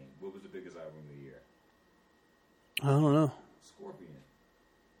everything, what was the biggest album of the year? I don't know. Scorpion.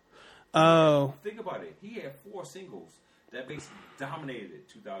 Oh. Think about it. He had 4 singles that basically dominated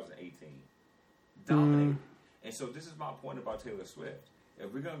 2018. Dominated. And so this is my point about Taylor Swift.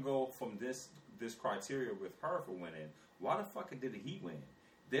 If we're gonna go from this criteria with her for winning, why the fuck did he win?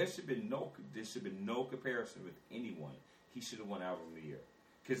 There should be no comparison with anyone. He should have won album of the year.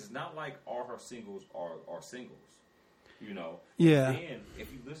 Because it's not like all her singles are singles. You know? Yeah. And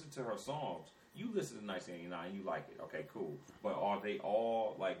if you listen to her songs, you listen to 1989, you like it. Okay, cool. But are they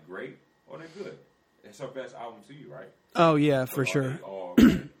all like great or they're good? It's her best album to you, right? Oh yeah, for sure.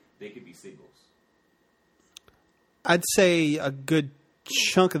 They could be singles. I'd say a good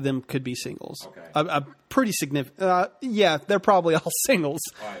chunk of them could be singles. Okay. A pretty significant. Yeah, they're probably all singles.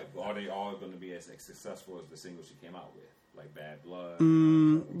 All right. Are they all going to be as successful as the singles she came out with, like Bad Blood?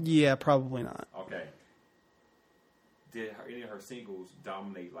 Yeah, probably not. Okay. Did any of her singles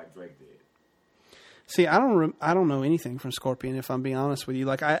dominate like Drake did? See, I don't know anything from Scorpion, if I'm being honest with you.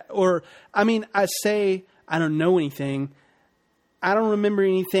 I say I don't know anything. I don't remember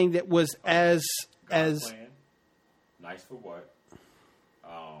anything that was as Plan, Nice for What,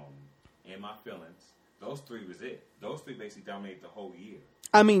 In My Feelings. Those 3 was it. Those 3 basically dominated the whole year.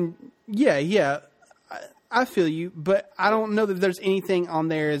 I mean, yeah. I feel you, but I don't know that there's anything on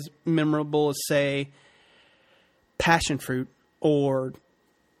there as memorable as, say, Passion Fruit or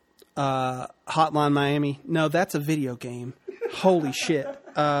Hotline Miami. No, that's a video game. Holy shit!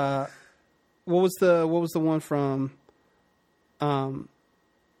 What was the one from? What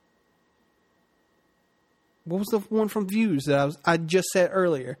was the one from Views that I just said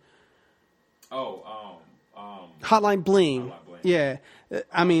earlier? Hotline Bling. Hotline Bling. Yeah,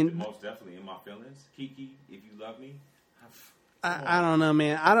 I mean, most definitely In My Feelings. Kiki, If You Love Me. I don't know,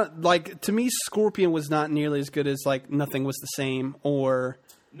 man. I don't like. To me, Scorpion was not nearly as good as like Nothing Was the Same or.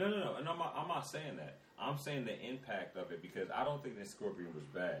 No. And I'm not saying that. I'm saying the impact of it because I don't think that Scorpion was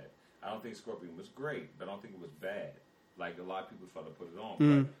bad. I don't think Scorpion was great, but I don't think it was bad. Like a lot of people try to put it on.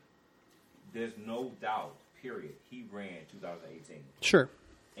 But there's no doubt, period. He ran 2018. Sure.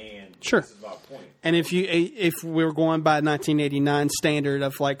 And sure. This is my point. And if we're going by 1989 standard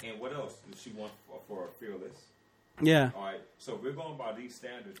of like. And what else did she want for Fearless? Yeah. All right. So we're going by these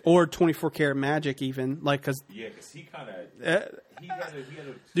standards. Or 24 Karat Magic, even because he kind of he had a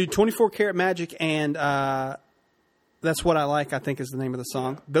dude 24 Karat Magic and That's What I Like. I think is the name of the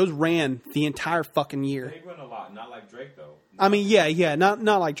song. Yeah. Those ran the entire fucking year. They run a lot, not like Drake though. I mean, yeah, not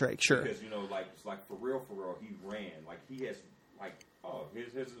like Drake, sure. Because like for real, he ran like he has like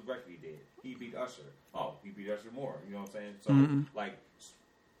here's his record he did. He beat Usher. Oh, he beat Usher more. You know what I'm saying? So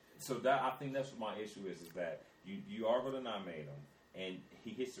so that I think that's what my issue is that. You are going to nominate him, and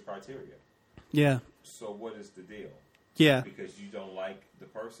he hits the criteria. Yeah. So what is the deal? Yeah. Because you don't like the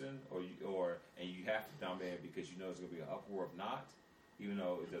person, and you have to nominate him because you know it's going to be an uproar if not, even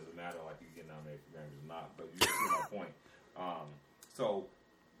though it doesn't matter like you get nominated for Grammys or not. But you see my point. So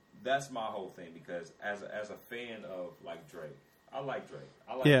that's my whole thing because as a fan of like Drake, I like Drake.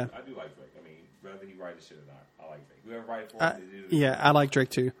 I do like Drake. I mean, whether he write the shit or not, I like Drake. Whoever write for him, I like Drake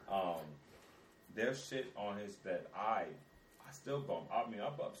too. There's shit on his that I still bump. I mean, I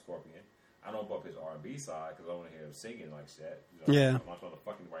bump Scorpion. I don't bump his R&B side because I want to hear him singing like shit. You know, yeah. I'm not trying to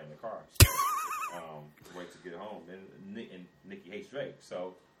fucking write in the car. So, wait to get home. And Nicki hates Drake.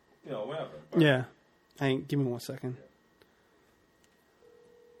 So, whatever. But, yeah. Give me 1 second. Yeah.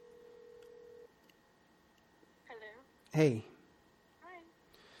 Hello. Hey. Hi.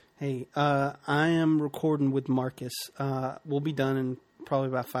 Hey. I am recording with Marcus. We'll be done in probably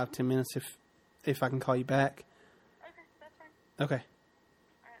about 5-10 minutes if I can call you back. Okay, that's fine. Okay.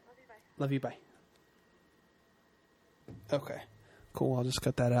 All right, love you, bye. Love you, bye. Okay. Cool, I'll just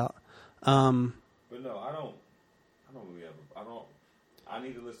cut that out. But no, I don't really I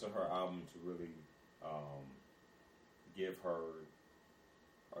need to listen to her album to really give her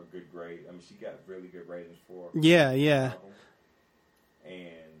a good grade. I mean, she got really good ratings for Yeah. album,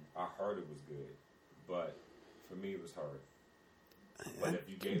 and I heard it was good, but for me it was hard. But if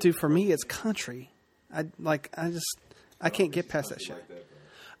you gave dude, for me it's country. I can't get past that shit.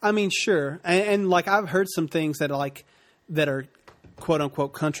 I mean, sure, and like I've heard some things that like that are quote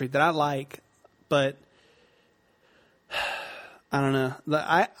unquote country that I like, but I don't know.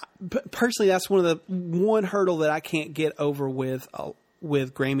 Personally, that's one hurdle that I can't get over with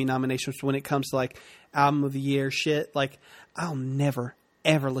Grammy nominations when it comes to like album of the year shit. Like, I'll never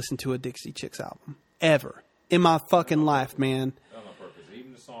ever listen to a Dixie Chicks album ever in my fucking life, man. Not on purpose.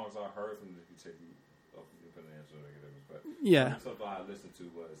 Even the songs I heard from the Dixie Chicks, but yeah, stuff I listened to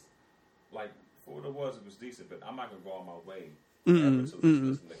was like for what it was decent. But I'm not gonna go on my way Mm-mm, ever to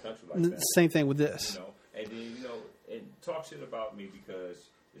listen to country like that. Same thing with this. You know, and then and talk shit about me because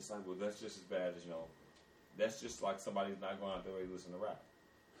it's like, well, that's just as bad as that's just like somebody's not going out there to listen to rap.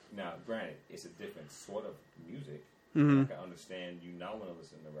 Now, granted, it's a different sort of music. Mm-hmm. I can understand you not want to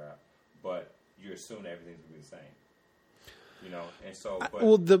listen to rap, but you assume everything's gonna be the same. And so. But,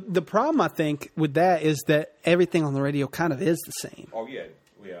 well, the problem I think with that is that everything on the radio kind of is the same. Oh yeah.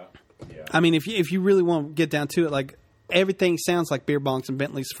 I mean, if you really want to get down to it, like everything sounds like Beer Bongs and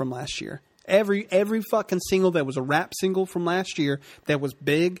Bentleys from last year. Every fucking single that was a rap single from last year that was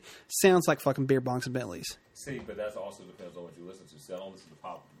big sounds like fucking Beer Bongs and Bentleys. See, but that also depends on what you listen to. So I don't listen to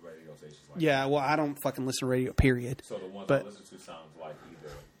pop radio stations like yeah, that. Well, I don't fucking listen to radio, period. So the ones I listen to sounds like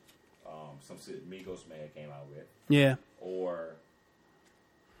either some shit Migos may have came out with. Yeah. Or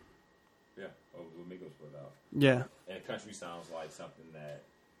what Migos put out. Yeah. And country sounds like something that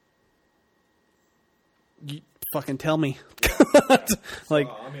you fucking tell me. Yeah. Like,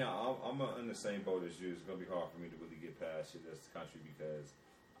 I mean, I'm in the same boat as you. It's gonna be hard for me to really get past shit that's country because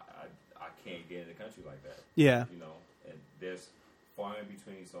I can't get in the country like that. Yeah. And there's far in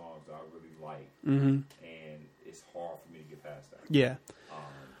between songs that I really like, and it's hard for me to get past that. Yeah.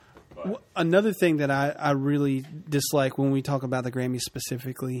 But well, another thing that I really dislike when we talk about the Grammys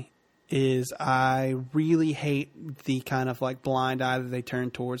specifically is I really hate the kind of like blind eye that they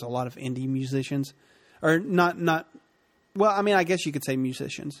turn towards a lot of indie musicians. Or not. Well, I mean, I guess you could say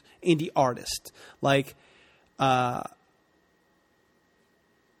musicians, indie artists. Like, when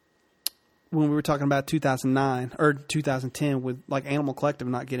we were talking about 2009 or 2010 with like Animal Collective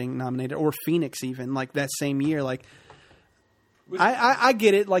not getting nominated, or Phoenix even like that same year. Like, I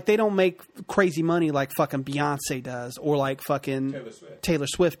get it. Like, they don't make crazy money like fucking Beyonce does, or like fucking Taylor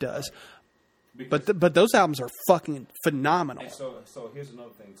Swift does. Right. But those albums are fucking phenomenal. And so here's another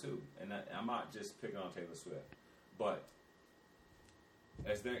thing too, and I'm not just picking on Taylor Swift, but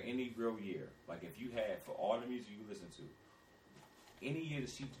is there any real year, like if you had for all the music you listen to, any year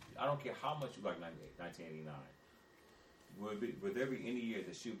that I don't care how much you like 1989, would there be any year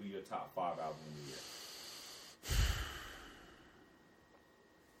that she would be your top 5 album in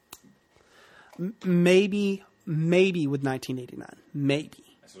the year? Maybe with 1989, maybe.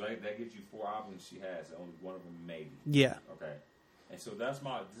 So that gives you 4 albums she has, only one of them maybe. Yeah. Okay. And so that's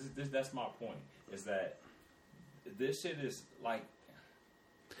my point, is that this shit is like,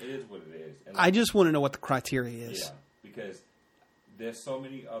 it is what it is. And I just want to know what the criteria is. Yeah, because there's so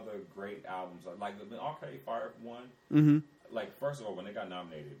many other great albums. Like when Arcade Fire won, like first of all, when they got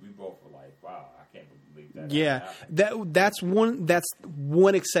nominated, we both were like, wow, I can't believe that. Yeah. That's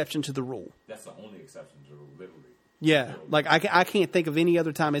one exception to the rule. That's the only exception to the rule, literally. Yeah, like I can't think of any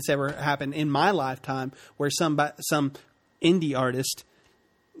other time it's ever happened in my lifetime where some indie artist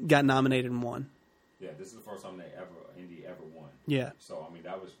got nominated and won. Yeah, this is the first time indie ever won. Yeah. So I mean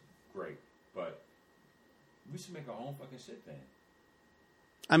that was great, but we should make our own fucking shit then.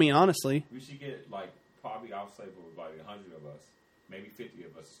 I mean, honestly, we should get like probably I'll say for like 100 of us, maybe 50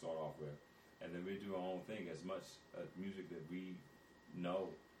 of us to start off with, and then we do our own thing as much music that we know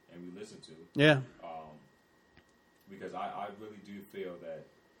and we listen to. Yeah. Because I really do feel that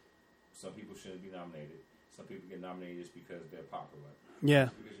some people shouldn't be nominated. Some people get nominated just because they're popular.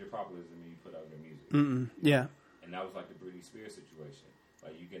 Yeah. Just because you're popular doesn't mean you put out your music. Yeah. And that was like the Britney Spears situation.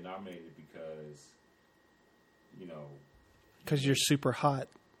 Like you get nominated because, because you're super hot.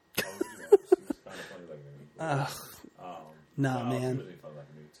 She's kind of funny like me. Nah, man. She wasn't funny like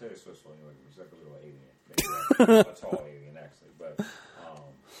me. Taylor Swift's funny like me. She's like a little alien. Maybe like a tall alien, actually. But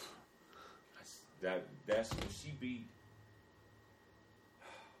that's when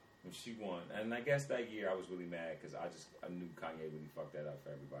she won, and I guess that year I was really mad because I knew Kanye really fucked that up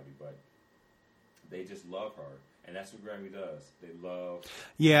for everybody, but they just love her, and that's what Grammy does. They love.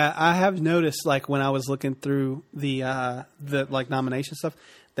 Yeah, I have noticed like when I was looking through the like nomination stuff,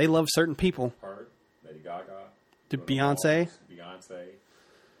 they love certain people. Her, Lady Gaga, Beyonce.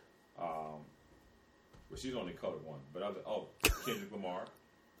 Well, she's only colored one, but Kendrick Lamar.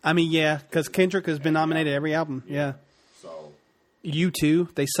 I mean, yeah, because Kendrick has been nominated every album. Yeah. So.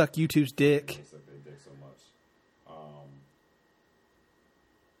 U2, they suck U2's dick. They suck their dick so much.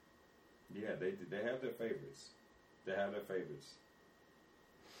 Yeah, they have their favorites. they have their favorites.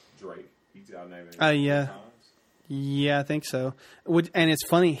 Drake, he's out named yeah. times. Yeah, I think so. And it's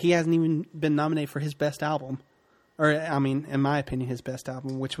funny, he hasn't even been nominated for his best album. Or, I mean, in my opinion, his best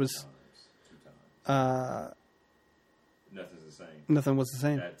album, which was... 2 times. Nothing's the same. Nothing Was the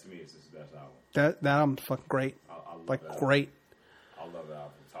Same. That, to me, is his best album. That album's fucking great. I love Like, that great. Album. I love that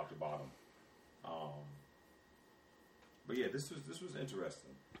album, top to bottom. But yeah, this was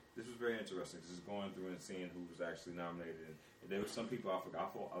interesting. This was very interesting. Just going through and seeing who was actually nominated. And there were some people I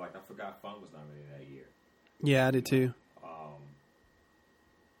forgot. I forgot Funk was nominated that year. Yeah, I did too.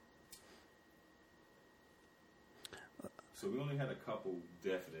 So we only had a couple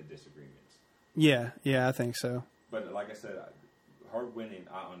definite disagreements. Yeah, I think so. But like I said, her winning,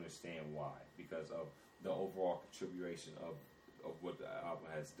 I understand why. Because of the overall contribution of what the album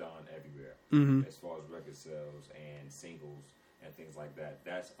has done everywhere. Mm-hmm. As far as record sales and singles and things like that.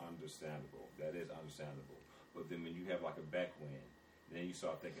 That's understandable. That is understandable. But then when you have like a Beck win, then you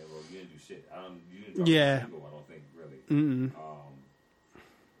start thinking, well, you didn't do shit. You didn't drop a single, I don't think, really.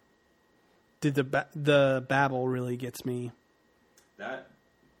 Did the babble really gets me?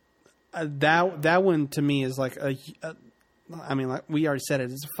 That one to me is like I mean, like we already said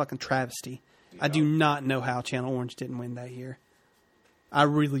it, it's a fucking travesty. I do not know how Channel Orange didn't win that year. I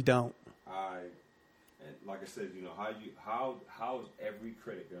really don't. And like I said, you know, how is every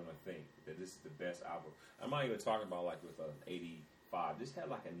critic gonna think that this is the best album? I'm not even talking about like with an 85. This had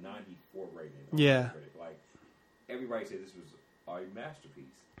like a 94 rating. Yeah. Critic. Like everybody said this was a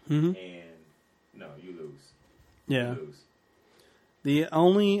masterpiece, and no, you lose. Yeah. You lose. The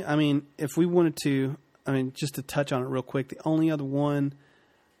only, I mean, if we wanted to, I mean, just to touch on it real quick, the only other one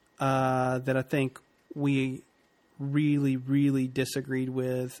that I think we really, really disagreed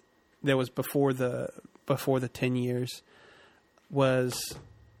with that was before the 10 years was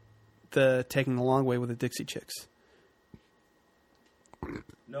the Taking the Long Way with the Dixie Chicks.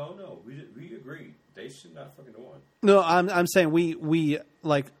 No, we agreed. They should not fucking won. No, I'm saying we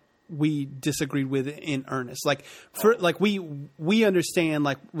disagreed with it in earnest. Like we understand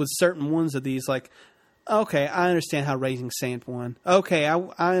like with certain ones of these, like, okay, I understand how Raising Sand won. Okay,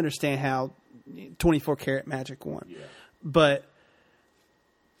 I understand how 24 Karat Magic won. Yeah. But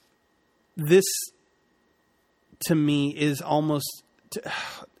this to me is almost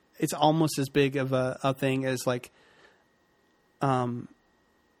it's almost as big of a thing as like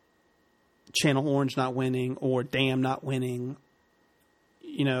Channel Orange not winning or Damn not winning.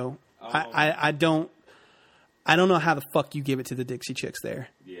 You know, I don't know how the fuck you give it to the Dixie Chicks there.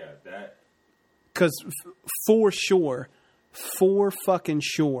 Yeah, that. Because for fucking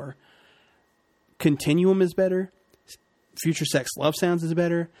sure, Continuum is better. Future Sex Love Sounds is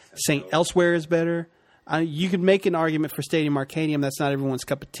better. Saint Elsewhere is better. You could make an argument for Stadium Arcadium. That's not everyone's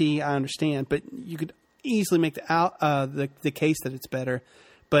cup of tea. I understand, but you could easily make the case that it's better.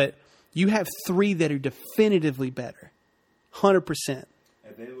 But you have three that are definitively better, 100%.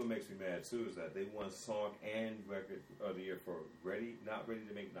 And then what makes me mad too is that they won Song and Record of the Year for Not Ready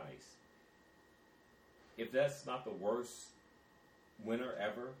to Make Nice. If that's not the worst winner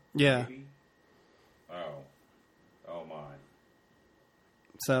ever, yeah. Maybe, oh my.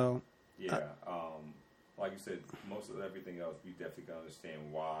 So yeah, like you said, most of everything else we definitely can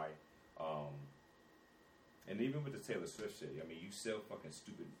understand why. And even with the Taylor Swift shit, I mean, you sell fucking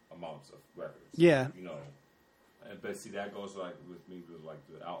stupid amounts of records. Yeah, you know. But see, that goes like with me with like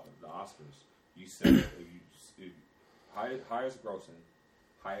the Oscars. You sell you highest grossing,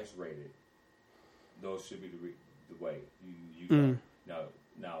 highest rated. Those should be the way you go.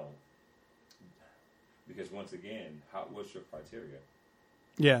 Now, because once again, what's your criteria?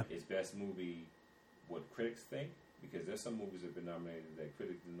 Yeah, is best movie what critics think? Because there's some movies that have been nominated that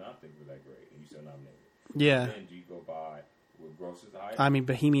critics did not think were that great, and you still nominated. Yeah. And then do you go by what grosses the highest? I mean,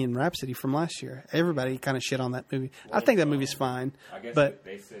 Bohemian Rhapsody from last year. Everybody kind of shit on that movie. Well, I think that movie's fine. I guess but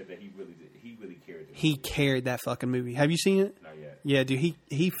they said that he really carried it. He carried that fucking movie. Have you seen it? Not yet. Yeah, dude.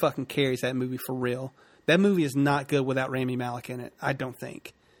 He fucking carries that movie for real. That movie is not good without Rami Malek in it. I don't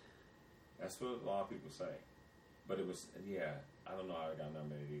think. That's what a lot of people say. But it was, yeah, I don't know how it got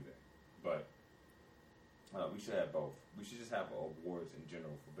nominated either. But we should have both. We should just have awards in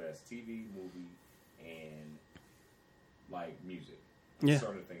general for best TV, movie, and like music. Yeah.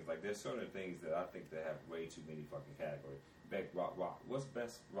 Certain things. Like there's certain things that I think that have way too many fucking categories. Best rock. What's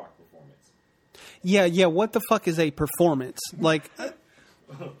best rock performance? Yeah. What the fuck is a performance? Like,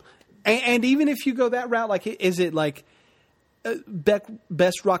 and even if you go that route, like, is it like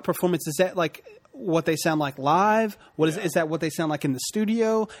best rock performance? Is that like what they sound like live? Is that what they sound like in the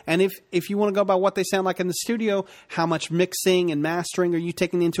studio? And if you want to go by what they sound like in the studio, how much mixing and mastering are you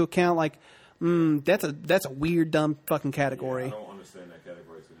taking into account? That's a weird, dumb fucking category. Yeah, I don't understand that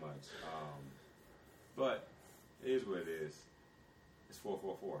category too much. But it is what it is. It's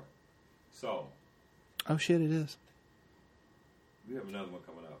 444. So. Oh shit! It is. We have another one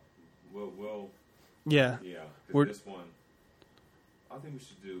coming up. We'll. Yeah. Yeah. Because this one, I think we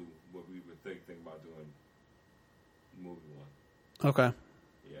should do what we would think about doing. Movie one. Okay.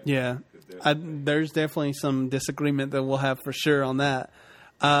 Yeah. There's definitely some disagreement that we'll have for sure on that.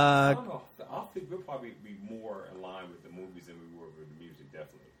 I don't know. I think we'll probably be more in line with the movies than we were with the music.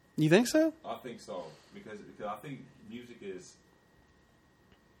 Definitely. You think so? I think so because I think music is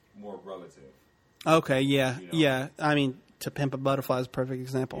more relative. Okay. Yeah. You know? Yeah. I mean, To Pimp a Butterfly is a perfect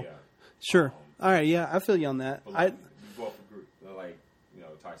example. Yeah. Sure. All right. Yeah, I feel you on that. We both agree. Like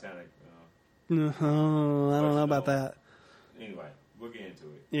Titanic. I don't know about that. Anyway, we'll get into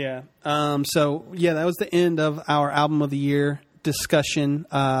it. Yeah. So yeah, that was the end of our album of the year discussion.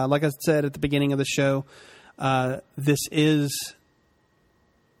 Like I said at the beginning of the show, this is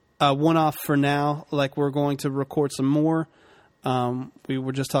a one-off for now. Like, we're going to record some more. We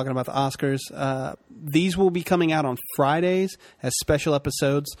were just talking about the Oscars. These will be coming out on Fridays as special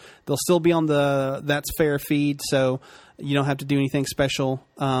episodes. They'll still be on the That's Fair feed, so you don't have to do anything special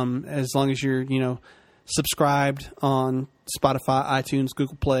as long as you're, subscribed on Spotify, iTunes,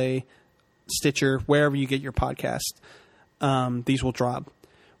 Google Play, Stitcher, wherever you get your podcast. These will drop.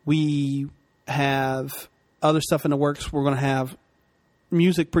 We have other stuff in the works. We're going to have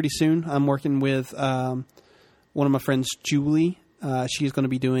music pretty soon. I'm working with one of my friends, Julie. She's going to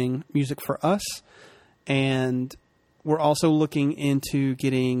be doing music for us. And we're also looking into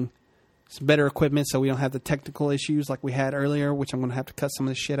getting some better equipment so we don't have the technical issues like we had earlier, which I'm going to have to cut some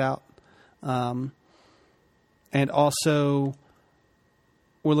of this shit out. And also,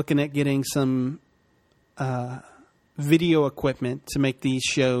 we're looking at getting some video equipment to make these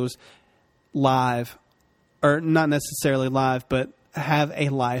shows live, or not necessarily live, but have a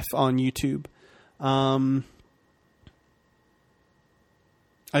life on YouTube.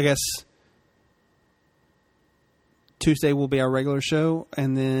 I guess Tuesday will be our regular show,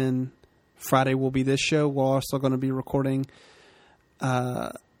 and then Friday will be this show. We're also going to be recording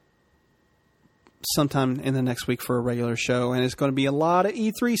sometime in the next week for a regular show, and it's going to be a lot of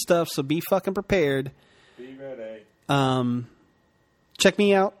E3 stuff, so be fucking prepared. Be ready. Check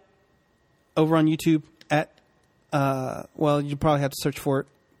me out over on YouTube at, you probably have to search for it,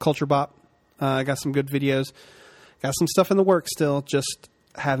 Culture Bop. I got some good videos. Got some stuff in the works still, just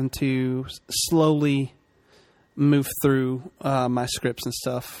having to slowly move through my scripts and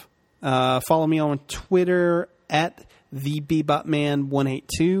stuff. Follow me on Twitter at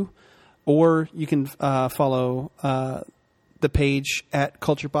TheBebopMan182, or you can follow the page at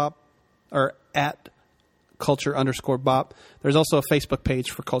Culture Bop, or at Culture_Bop. There's also a Facebook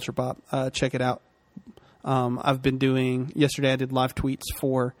page for Culture Bop. Check it out. I've been doing, yesterday I did live tweets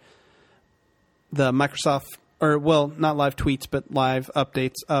for the Microsoft, not live tweets, but live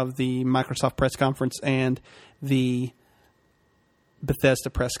updates of the Microsoft press conference and the Bethesda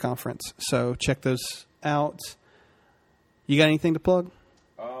press conference. So check those out. You got anything to plug?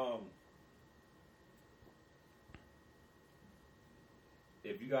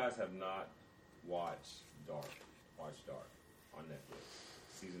 If you guys have not watched Dark, watch Dark on Netflix.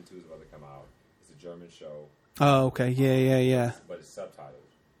 Season 2 is about to come out. It's a German show. Oh, okay. Yeah. But it's subtitled.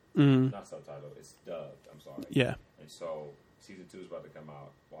 Mm. Not subtitled. It's dubbed. I'm sorry. Yeah. And so season 2 is about to come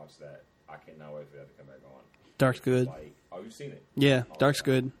out. Watch that. I cannot wait for that to come back on. Dark's good. You've seen it? Yeah, Dark's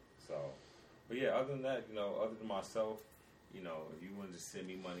good. So, but yeah, other than that, other than myself, if you want to just send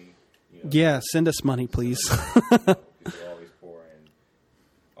me money, yeah, send us money, please. Because you're always poor and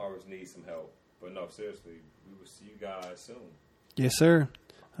always need some help. But no, seriously, we will see you guys soon. Yes, sir.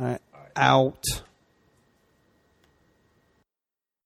 All right. Out.